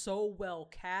was so well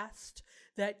cast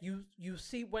that you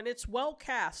see, when it's well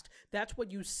cast, that's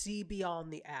what you see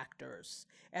beyond the actors.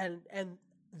 And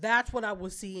that's what I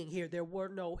was seeing here. There were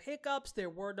no hiccups.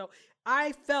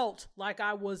 I felt like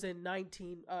I was in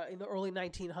the early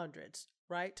 1900s,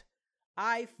 right?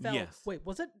 I felt, yes. Wait,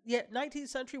 was it? Yeah, 19th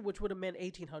century, which would have meant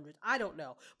 1800s. I don't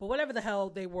know. But whatever the hell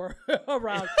they were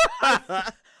around,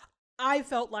 I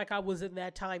felt like I was in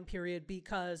that time period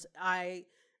because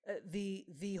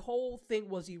the whole thing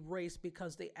was erased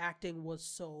because the acting was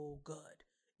so good.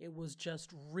 It was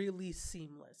just really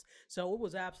seamless. So it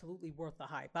was absolutely worth the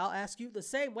hype. I'll ask you the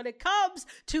same when it comes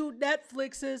to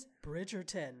Netflix's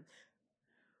Bridgerton.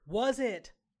 Was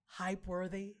it hype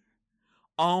worthy?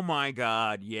 Oh my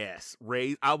God, yes.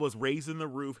 I was raising the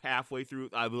roof halfway through.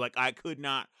 I was like, I could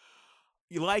not,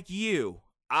 like you,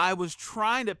 I was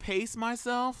trying to pace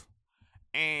myself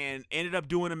and ended up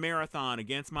doing a marathon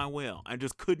against my will. I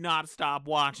just could not stop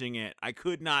watching it. I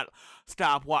could not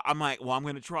stop. I'm like, well, I'm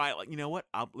going to try it. Like, you know what?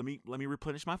 Let me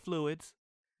replenish my fluids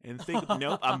and think.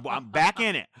 Nope, I'm back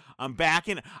in it. I'm back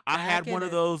in it. I had one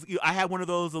of those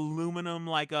aluminum,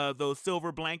 like those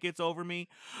silver blankets over me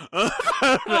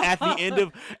at the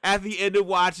end of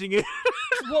watching it.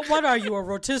 What are you, a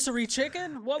rotisserie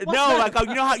chicken? What no, like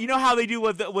you know how they do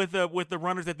with the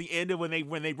runners at the end of when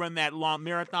they run that long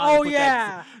marathon. Oh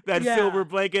yeah, that silver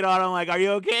blanket on. I'm like, are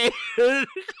you okay?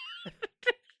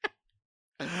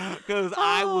 Because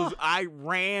I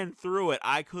ran through it.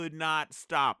 I could not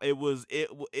stop. It was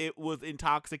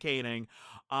intoxicating.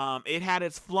 It had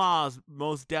its flaws,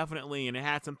 most definitely, and it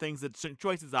had some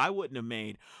choices I wouldn't have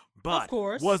made. But of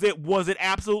course, was it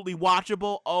absolutely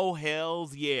watchable? Oh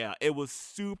hells yeah! It was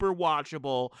super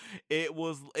watchable. It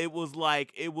was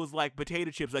like potato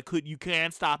chips. You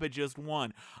can't stop at just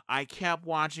one. I kept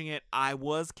watching it. I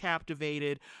was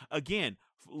captivated. Again,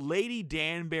 Lady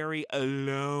Danbury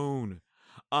alone.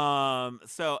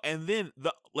 So, and then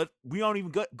we don't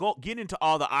even get into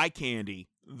all the eye candy.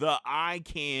 The eye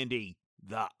candy.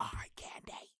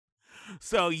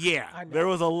 So yeah, there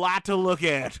was a lot to look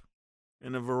at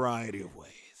in a variety of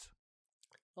ways.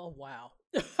 Oh wow.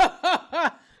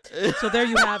 So there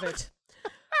you have it.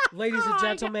 Ladies and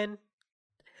gentlemen,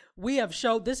 We have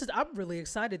showed I'm really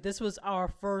excited. This was our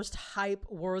first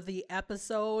hype-worthy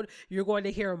episode. You're going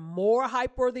to hear more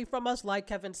hype-worthy from us. Like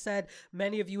Kevin said,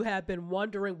 many of you have been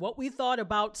wondering what we thought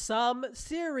about some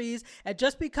series. And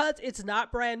just because it's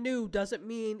not brand new doesn't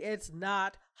mean it's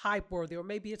not hype-worthy, or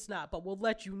maybe it's not, but we'll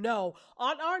let you know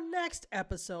on our next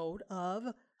episode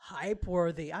of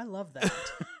Hype-worthy. I love that.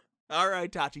 All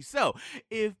right, Tachi. So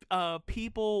if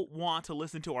people want to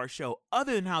listen to our show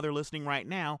other than how they're listening right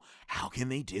now, how can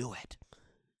they do it?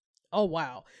 Oh,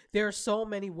 wow. There are so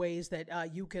many ways that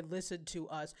you can listen to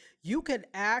us. You can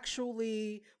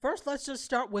actually, first, let's just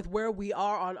start with where we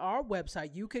are on our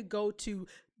website. You could go to,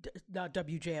 not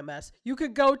WJMS, you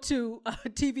could go to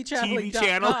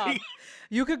tvchanneling.com.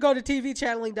 You could go to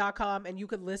tvchanneling.com and you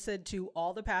can listen to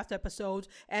all the past episodes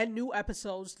and new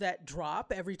episodes that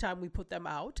drop every time we put them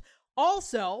out.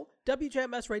 Also,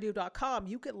 WJMSradio.com,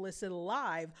 you can listen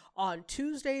live on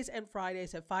Tuesdays and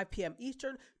Fridays at 5 p.m.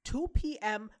 Eastern, 2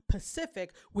 p.m.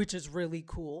 Pacific, which is really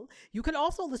cool. You can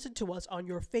also listen to us on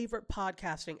your favorite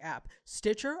podcasting app: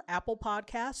 Stitcher, Apple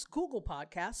Podcasts, Google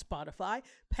Podcasts, Spotify,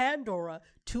 Pandora,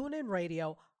 TuneIn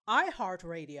Radio,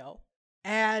 iHeartRadio,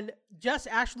 and just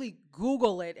actually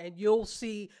Google it and you'll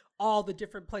see all the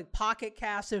different Pocket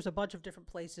Casts. There's a bunch of different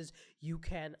places you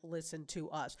can listen to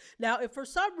us. Now, if for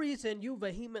some reason you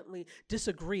vehemently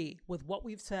disagree with what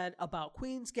we've said about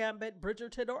Queen's Gambit,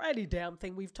 Bridgerton, or any damn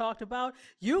thing we've talked about,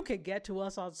 you can get to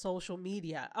us on social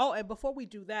media. Oh, and before we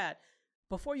do that,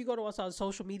 before you go to us on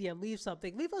social media and leave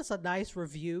something, leave us a nice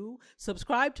review,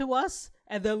 subscribe to us,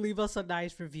 and then leave us a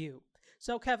nice review.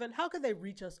 So, Kevin, how can they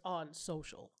reach us on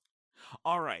social?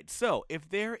 All right, so if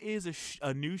there is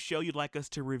a new show you'd like us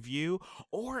to review,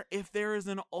 or if there is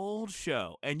an old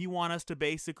show and you want us to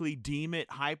basically deem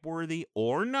it hype-worthy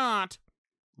or not,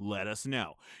 let us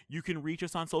know. You can reach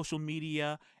us on social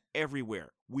media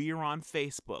everywhere. We are on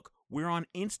Facebook. We're on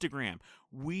Instagram.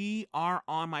 We are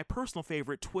on my personal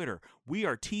favorite, Twitter. We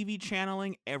are TV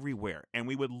channeling everywhere, and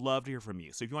we would love to hear from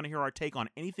you. So if you want to hear our take on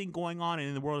anything going on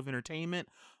in the world of entertainment,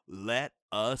 let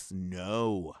us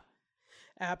know.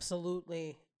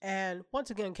 Absolutely. And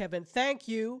once again, Kevin, thank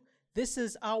you. This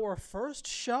is our first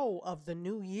show of the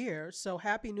new year, so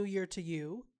Happy New Year to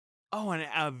you. Oh, and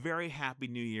a very Happy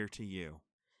New Year to you.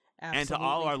 Absolutely. And to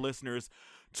all our listeners,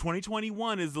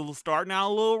 2021 is starting out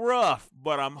a little rough,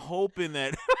 but I'm hoping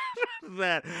that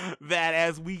that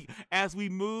as we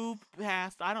move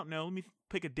past, I don't know, let me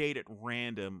pick a date at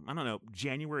random. I don't know,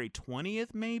 January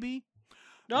 20th maybe.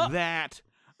 Oh. That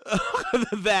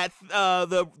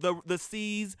the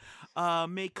seas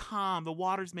may calm, the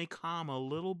waters may calm a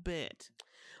little bit.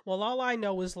 Well, all I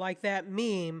know is, like that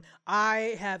meme,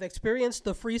 I have experienced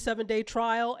the free 7-day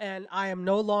trial and I am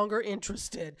no longer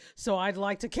interested. So I'd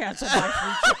like to cancel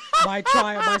my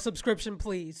trial, my subscription,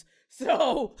 please.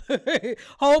 So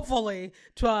hopefully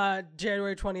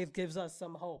January 20th gives us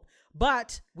some hope.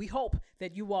 But we hope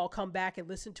that you all come back and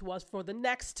listen to us for the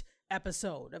next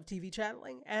episode of TV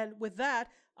Channeling. And with that,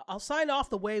 I'll sign off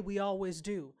the way we always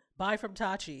do. Bye from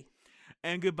Tachi.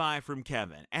 And goodbye from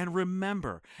Kevin. And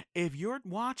remember, if you're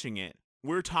watching it,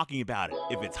 we're talking about it,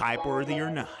 if it's hype-worthy or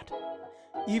not.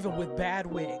 Even with bad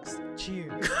wigs.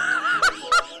 Cheers.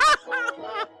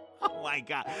 Oh my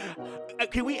God.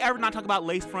 Can we ever not talk about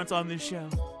lace fronts on this show?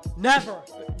 Never.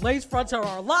 Lace fronts are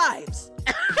our lives.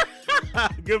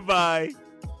 Goodbye.